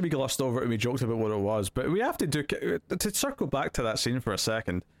 obviously we glossed over it and we joked about what it was, but we have to to circle back to that scene for a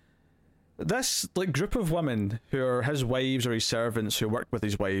second. This like group of women who are his wives or his servants who work with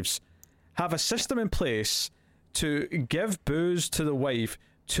his wives have a system in place to give booze to the wife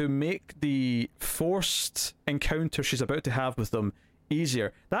to make the forced encounter she's about to have with them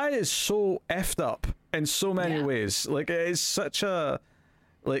easier. That is so effed up in so many ways. Like, it is such a...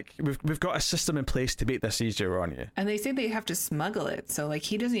 Like, we've got a system in place to make this easier on you. And they say they have to smuggle it, so, like,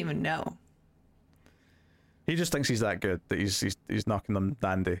 he doesn't even know. He just thinks he's that good, that he's knocking them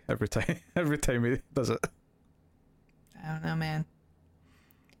dandy every time he does it. I don't know, man.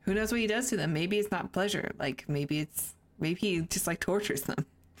 Who knows what he does to them? Maybe it's not pleasure. Like, maybe he just, like, tortures them.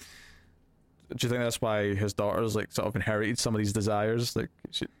 Do you think that's why his daughter's, like, sort of inherited some of these desires? Like,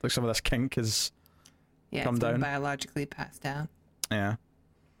 some of this kink has come down? Biologically passed down. Yeah.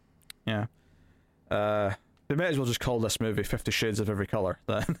 Yeah. They might as well just call this movie 50 Shades of Every Colour,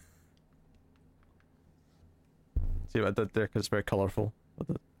 then. See what I did there? Because it's very colourful.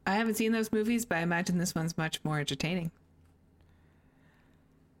 I haven't seen those movies, but I imagine this one's much more entertaining.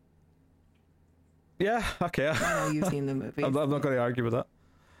 Yeah, okay. I know you've seen the movies. I'm not going to argue with that.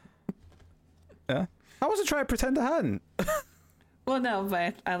 Yeah. I wasn't trying to pretend I hadn't. Well, no,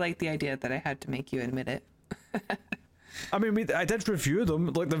 but I like the idea that I had to make you admit it. I mean, I did review them,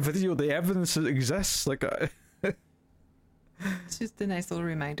 like the video, the evidence that exists. Like, it's just a nice little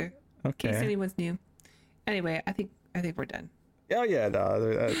reminder. Okay. In case anyone's new. Anyway, I think we're done. Oh yeah,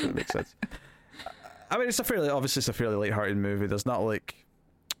 no, that makes sense. I mean, it's a fairly lighthearted movie. There's not like,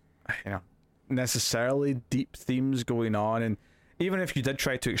 you know, necessarily deep themes going on, and even if you did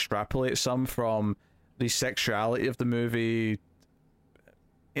try to extrapolate some from the sexuality of the movie,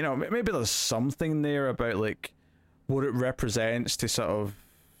 you know, maybe there's something there about like what it represents to sort of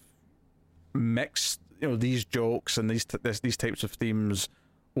mix, you know, these jokes and these types of themes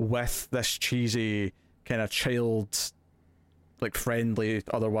with this cheesy kind of child, like friendly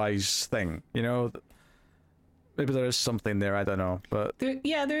otherwise thing, you know. Maybe there is something there, I don't know, but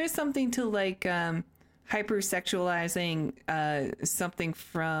there is something to like hypersexualizing something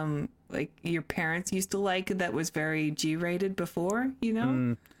from like your parents used to like that was very G-rated before, you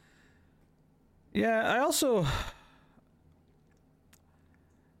know. I also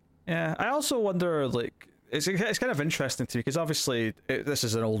wonder, like, it's kind of interesting to me because obviously this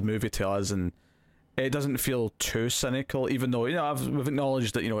is an old movie to us and it doesn't feel too cynical, even though, you know, we've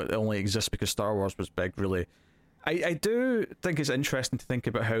acknowledged that, you know, it only exists because Star Wars was big, really. I do think it's interesting to think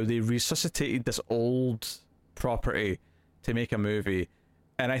about how they resuscitated this old property to make a movie,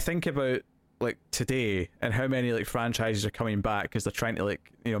 and I think about like today and how many like franchises are coming back because they're trying to, like,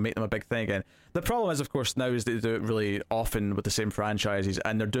 you know, make them a big thing again. The problem is, of course, now is they do it really often with the same franchises,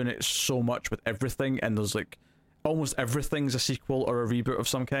 and they're doing it so much with everything, and there's like almost everything's a sequel or a reboot of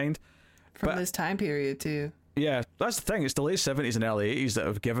some kind from this time period too. Yeah, that's the thing. It's the late 70s and early 80s that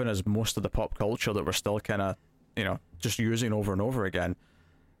have given us most of the pop culture that we're still kind of, just using over and over again.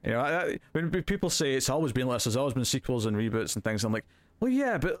 When people say it's always been like this, there's always been sequels and reboots and things, I'm like, well,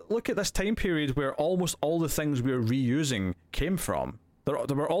 yeah, but look at this time period where almost all the things we're reusing came from. They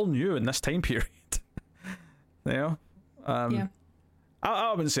were all new in this time period. Yeah.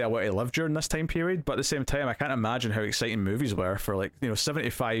 I wouldn't say I want to live during this time period, but at the same time, I can't imagine how exciting movies were for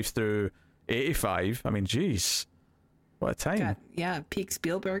 75 through 85. I mean, geez, what a time. God, yeah, peak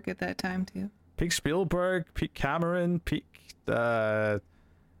Spielberg at that time too. Peak Spielberg, peak Cameron, peak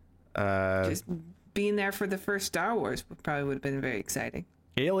just being there for the first Star Wars probably would have been very exciting.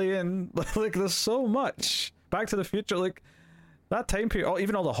 Alien, there's so much. Back to the Future, that time period,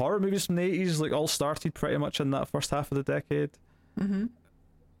 even all the horror movies from the 80s, all started pretty much in that first half of the decade. Mm-hmm.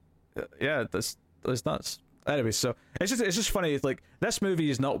 Yeah, that's nuts. Anyway, so it's just funny. This movie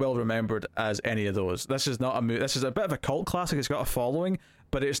is not well remembered as any of those. This is not a movie. This is a bit of a cult classic. It's got a following,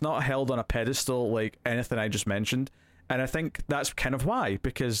 but it's not held on a pedestal like anything I just mentioned. And I think that's kind of why,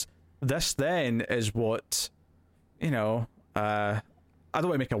 because this then is what, I don't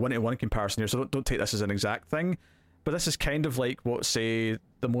want to make a one-to-one comparison here, so don't take this as an exact thing. But this is kind of like what, say,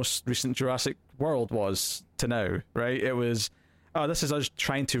 the most recent Jurassic World was to now, right? It was, this is us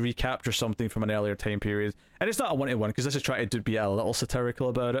trying to recapture something from an earlier time period. And it's not a one-to-one, because this is trying to be a little satirical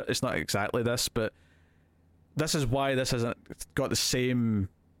about it. It's not exactly this, but this is why this hasn't got the same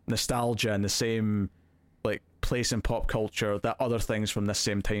nostalgia and the same, place in pop culture that other things from this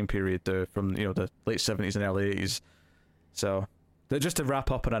same time period do, from, the late 70s and early 80s. So, just to wrap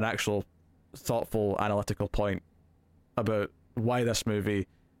up on an actual thoughtful, analytical point about why this movie,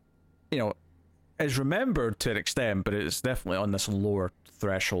 is remembered to an extent, but it's definitely on this lower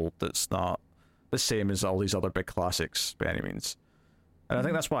threshold that's not the same as all these other big classics by any means. And I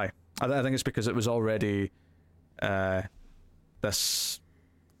think that's why. I think it's because it was already this,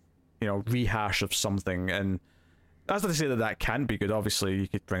 rehash of something. And that's not to say that can be good. Obviously, you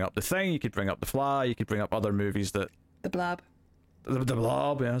could bring up The Thing, you could bring up The Fly, you could bring up other movies that... The Blob. The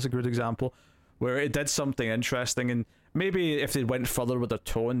Blob, yeah, that's a good example, where it did something interesting, and maybe if they went further with their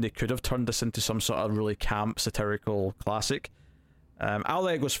tone, they could have turned this into some sort of really camp, satirical classic. I'll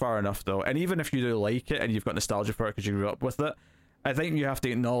let it goes far enough, though, and even if you do like it and you've got nostalgia for it because you grew up with it, I think you have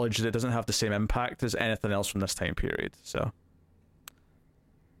to acknowledge that it doesn't have the same impact as anything else from this time period. So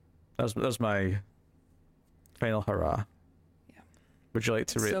that's my final hurrah. Yeah. Would you like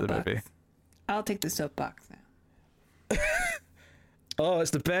to rate the movie? I'll take the soapbox now. Oh,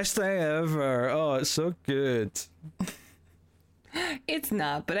 it's the best thing ever. Oh, it's so good. It's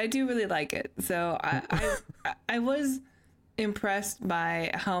not, but I do really like it. So I was impressed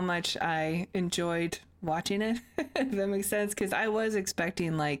by how much I enjoyed watching it, if that makes sense, because I was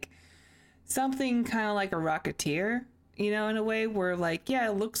expecting something kind of like a Rocketeer, in a way where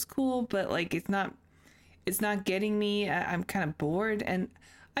it looks cool, but it's not getting me. I'm kind of bored, and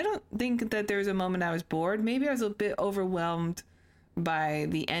I don't think that there's a moment I was bored. Maybe I was a bit overwhelmed by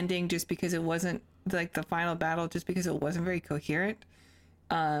the ending, just because it wasn't the final battle, just because it wasn't very coherent,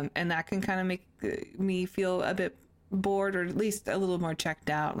 and that can kind of make me feel a bit bored, or at least a little more checked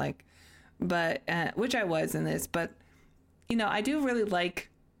out, but which I was in this. But I do really like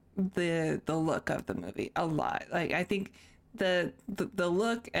the look of the movie a lot. I think the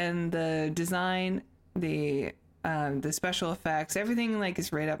look and the design, the special effects, everything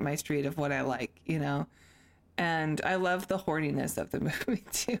is right up my street of what I like, and I love the horniness of the movie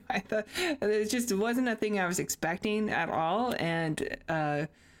too. I thought it just wasn't a thing I was expecting at all, and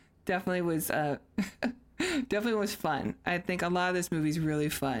definitely was definitely was fun. I think a lot of this movie is really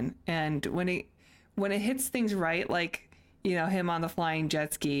fun, and when it hits things right, him on the flying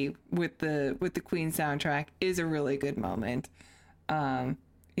jet ski with the Queen soundtrack is a really good moment.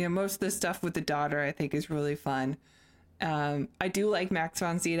 Most of the stuff with the daughter I think is really fun. I do like Max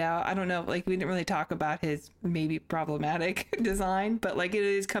von Sydow. I don't know, we didn't really talk about his maybe problematic design, but it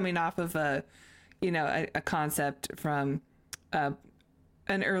is coming off of a concept from an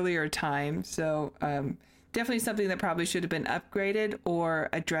earlier time. So definitely something that probably should have been upgraded or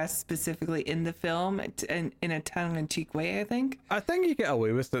addressed specifically in the film in a tongue-in-cheek way, I think. I think you get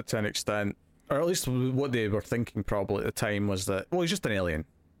away with it to an extent, or at least what they were thinking probably at the time was that, well, he's just an alien.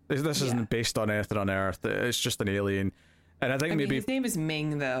 This isn't based on anything on Earth. It's just an alien. And I think maybe... his name is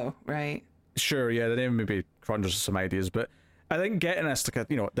Ming, though, right? Sure, yeah, the name maybe conjures some ideas, but I think getting us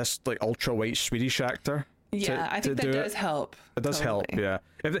this ultra-white Swedish actor... Yeah, I think that does help. It does help, yeah.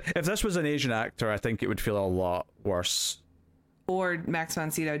 If this was an Asian actor, I think it would feel a lot worse. or Max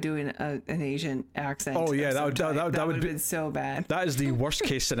von Sydow doing an Asian accent. Oh yeah, that would have been so bad. That is the worst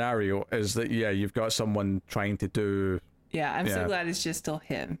case scenario. Is that you've got someone trying to do. Yeah, I'm so glad it's just still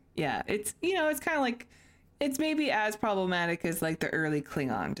him. Yeah, it's it's kind of like it's maybe as problematic as like the early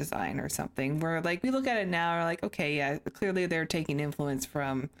Klingon design or something, where like we look at it now, we're like, okay, yeah, clearly they're taking influence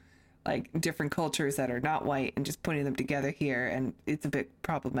from like different cultures that are not white and just putting them together here, and it's a bit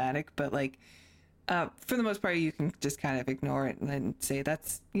problematic. But like, for the most part, you can just kind of ignore it and then say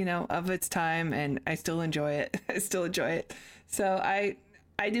that's of its time, and I still enjoy it. I still enjoy it. So I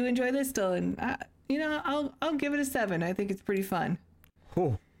do enjoy this still, and I'll give it a 7. I think it's pretty fun.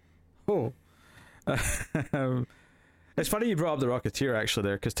 Oh. It's funny you brought up The Rocketeer actually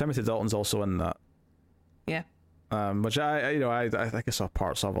there, because Timothy Dalton's also in that. Yeah. Which I think I saw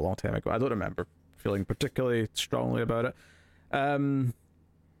parts of a long time ago. I don't remember feeling particularly strongly about it.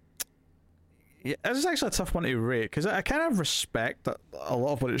 Yeah, this is actually a tough one to rate, because I kind of respect a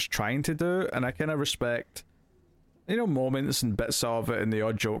lot of what it's trying to do, and I kind of respect moments and bits of it and the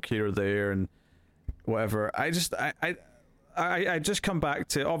odd joke here or there and whatever. I just come back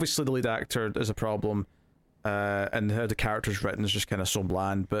to, obviously the lead actor is a problem, and how the character's written is just kind of so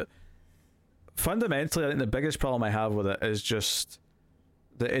bland, but fundamentally I think the biggest problem I have with it is just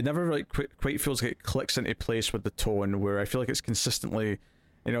that it never really quite feels like it clicks into place with the tone, where I feel like it's consistently,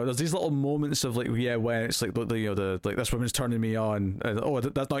 there's these little moments of like, when it's like the like, this woman's turning me on, and,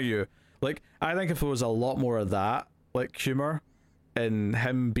 that's not you. Like, I think if there was a lot more of that like humor, and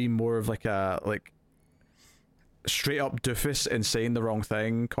him being more of like a straight up doofus and saying the wrong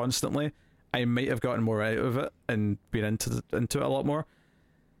thing constantly, I might have gotten more out of it and been into it a lot more.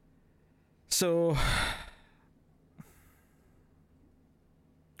 So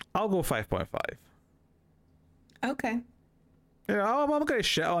I'll go 5.5. Okay. I'm not going to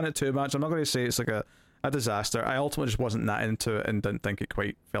shit on it too much. I'm not going to say it's like a disaster. I ultimately just wasn't that into it and didn't think it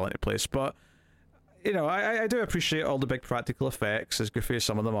quite fell into place. But I do appreciate all the big practical effects, as goofy as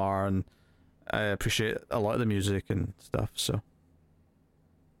some of them are, and I appreciate a lot of the music and stuff. So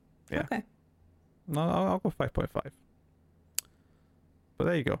yeah. Okay. No, I'll go 5.5. But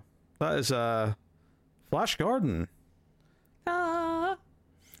there you go. That is Flash Gordon. Ah.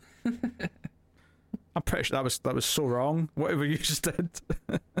 I'm pretty sure that was so wrong, whatever you just did.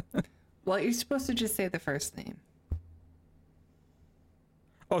 Well, you're supposed to just say the first name.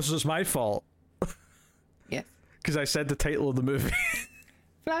 Oh, so it's my fault. Yes. Because I said the title of the movie.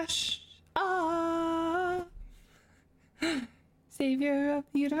 Flash. Ah. Savior of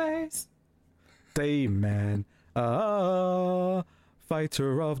the universe. Dayman. Ah.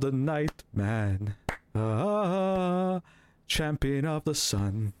 Fighter of the night, man. Ah. Champion of the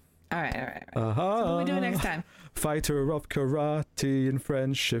sun. All right. So what we do next time? Fighter of karate and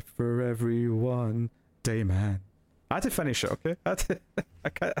friendship for everyone. Dayman. I had to finish it, okay? I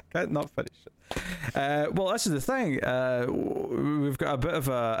can't not finish it. Well, this is the thing. We've got a bit of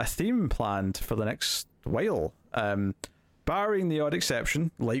a theme planned for the next while. Barring the odd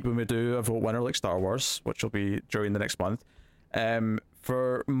exception, like when we do a vote winner like Star Wars, which will be during the next month.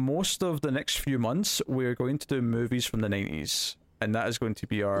 For most of the next few months, we're going to do movies from the 90s. And that is going to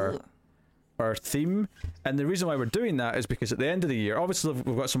be our theme. And the reason why we're doing that is because at the end of the year, obviously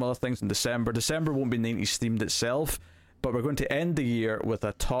we've got some other things in December. December won't be 90s themed itself, but we're going to end the year with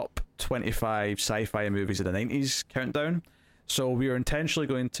a top 25 sci-fi movies of the 90s countdown. So we are intentionally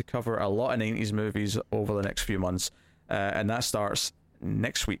going to cover a lot of 90s movies over the next few months, and that starts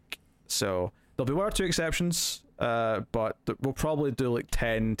next week. So there'll be one or two exceptions, but we'll probably do like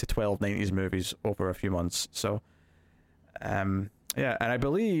 10 to 12 90s movies over a few months. So yeah, and I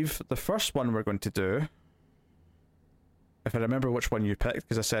believe the first one we're going to do, if I remember which one you picked,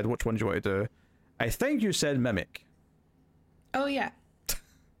 because I said which one do you want to do, I think you said Mimic. Oh yeah.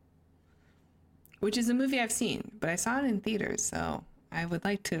 Which is a movie I've seen, but I saw it in theaters, so I would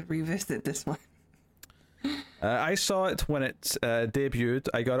like to revisit this one. I saw it when it debuted.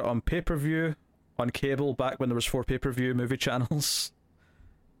 I got it on pay-per-view on cable back when there was 4 pay-per-view movie channels.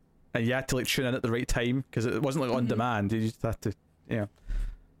 And you had to like tune in at the right time because it wasn't like on demand. You just had to,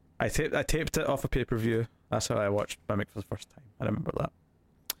 I taped it off a pay-per-view. That's how I watched Mimic for the first time. I remember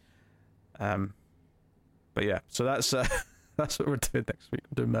that. But yeah, so that's what we're doing next week.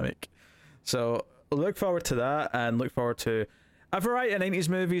 We're doing Mimic. So look forward to that, and look forward to a variety of 90s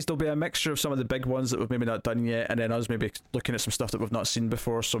movies. There'll be a mixture of some of the big ones that we've maybe not done yet, and then us maybe looking at some stuff that we've not seen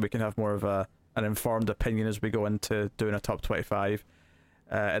before, so we can have more of an informed opinion as we go into doing a top 25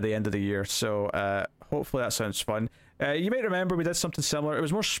 at the end of the year. So hopefully that sounds fun. You might remember we did something similar. It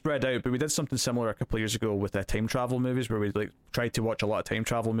was more spread out, but we did something similar a couple of years ago with time travel movies, where we like tried to watch a lot of time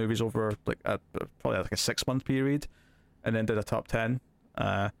travel movies over like probably like a 6-month period. and then did a top 10.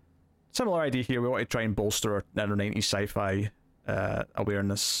 Similar idea here. We want to try and bolster our 90s sci-fi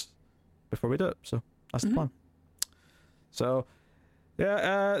awareness before we do it. So that's the plan. So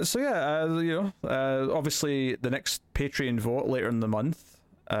obviously the next Patreon vote later in the month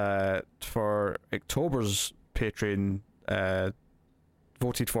for October's Patreon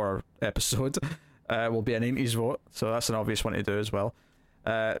voted for episode will be an 90s vote. So that's an obvious one to do as well.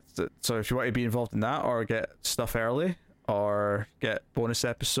 So if you want to be involved in that or get stuff early or get bonus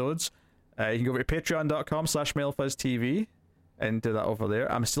episodes, you can go over to patreon.com/MailFuzzTV and do that over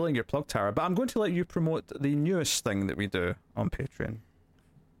there. I'm stealing your plug, Tara, but I'm going to let you promote the newest thing that we do on Patreon.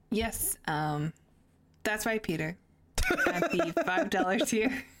 Yes, that's right, Peter. At the $5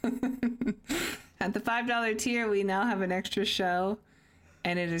 tier. At the $5 tier, we now have an extra show,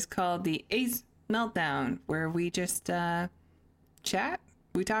 and it is called the Ace Meltdown, where we just chat.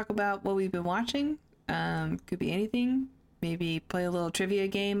 We talk about what we've been watching. Could be anything. Maybe play a little trivia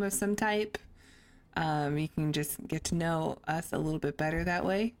game of some type. You can just get to know us a little bit better that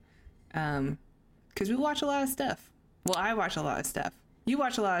way. Because we watch a lot of stuff. Well, I watch a lot of stuff. You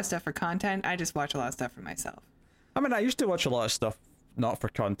watch a lot of stuff for content. I just watch a lot of stuff for myself. I mean, I used to watch a lot of stuff not for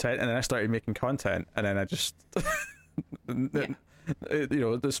content, and then I started making content, and then I just,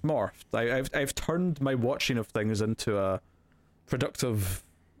 this morphed. I've turned my watching of things into a productive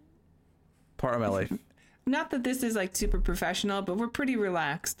part of my life. Not that this is like super professional, but we're pretty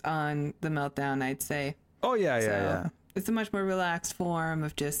relaxed on the Meltdown, I'd say. Oh yeah. It's a much more relaxed form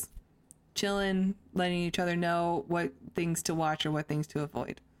of just chilling, letting each other know what things to watch or what things to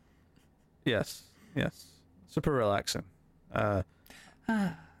avoid. Yes. Super relaxing. I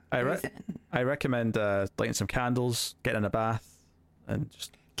recommend lighting some candles, getting in a bath, and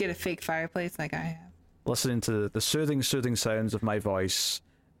just get a fake fireplace like I have. Listening to the soothing sounds of my voice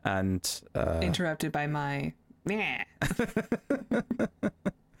and interrupted by my meh.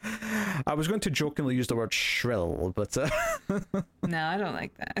 I was going to jokingly use the word shrill, but no, I don't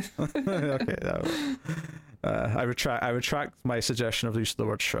like that. Okay, no. I retract my suggestion of the use of the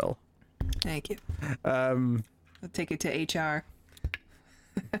word shrill. Thank you. I'll take it to HR.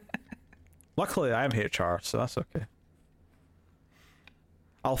 Luckily, I am HR, so that's okay.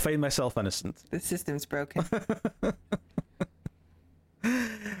 I'll find myself innocent. The system's broken.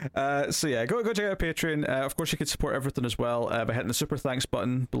 So yeah, go check out Patreon. Of course, you can support everything as well by hitting the super thanks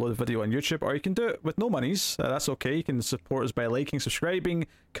button below the video on YouTube, or you can do it with no monies. That's okay. You can support us by liking, subscribing,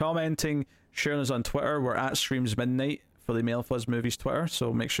 commenting, sharing us on Twitter. We're at Streams Midnight for the Mail Fuzz Movies Twitter,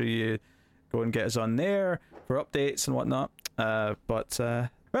 so make sure you go and get us on there for updates and whatnot. Well,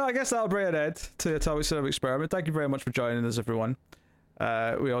 I guess that'll bring an end to Atomic Cinema Experiment. Thank you very much for joining us, everyone.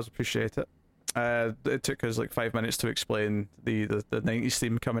 We always appreciate it. It took us like 5 minutes to explain the 90s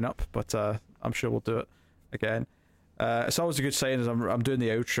theme coming up, but I'm sure we'll do it again. It's always a good sign as I'm doing the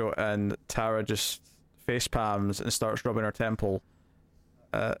outro and Tara just face palms and starts rubbing her temple.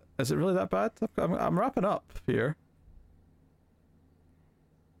 Is it really that bad? I'm wrapping up here.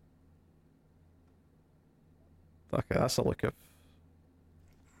 Okay, that's a look of...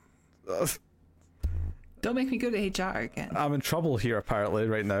 Don't make me go to HR again. I'm in trouble here apparently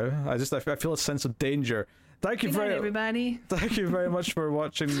right now. I feel a sense of danger. Thank you everybody. Thank you very much for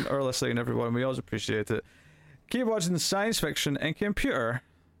watching or listening, everyone. We always appreciate it. Keep watching science fiction and computer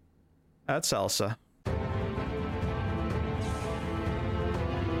at Salsa.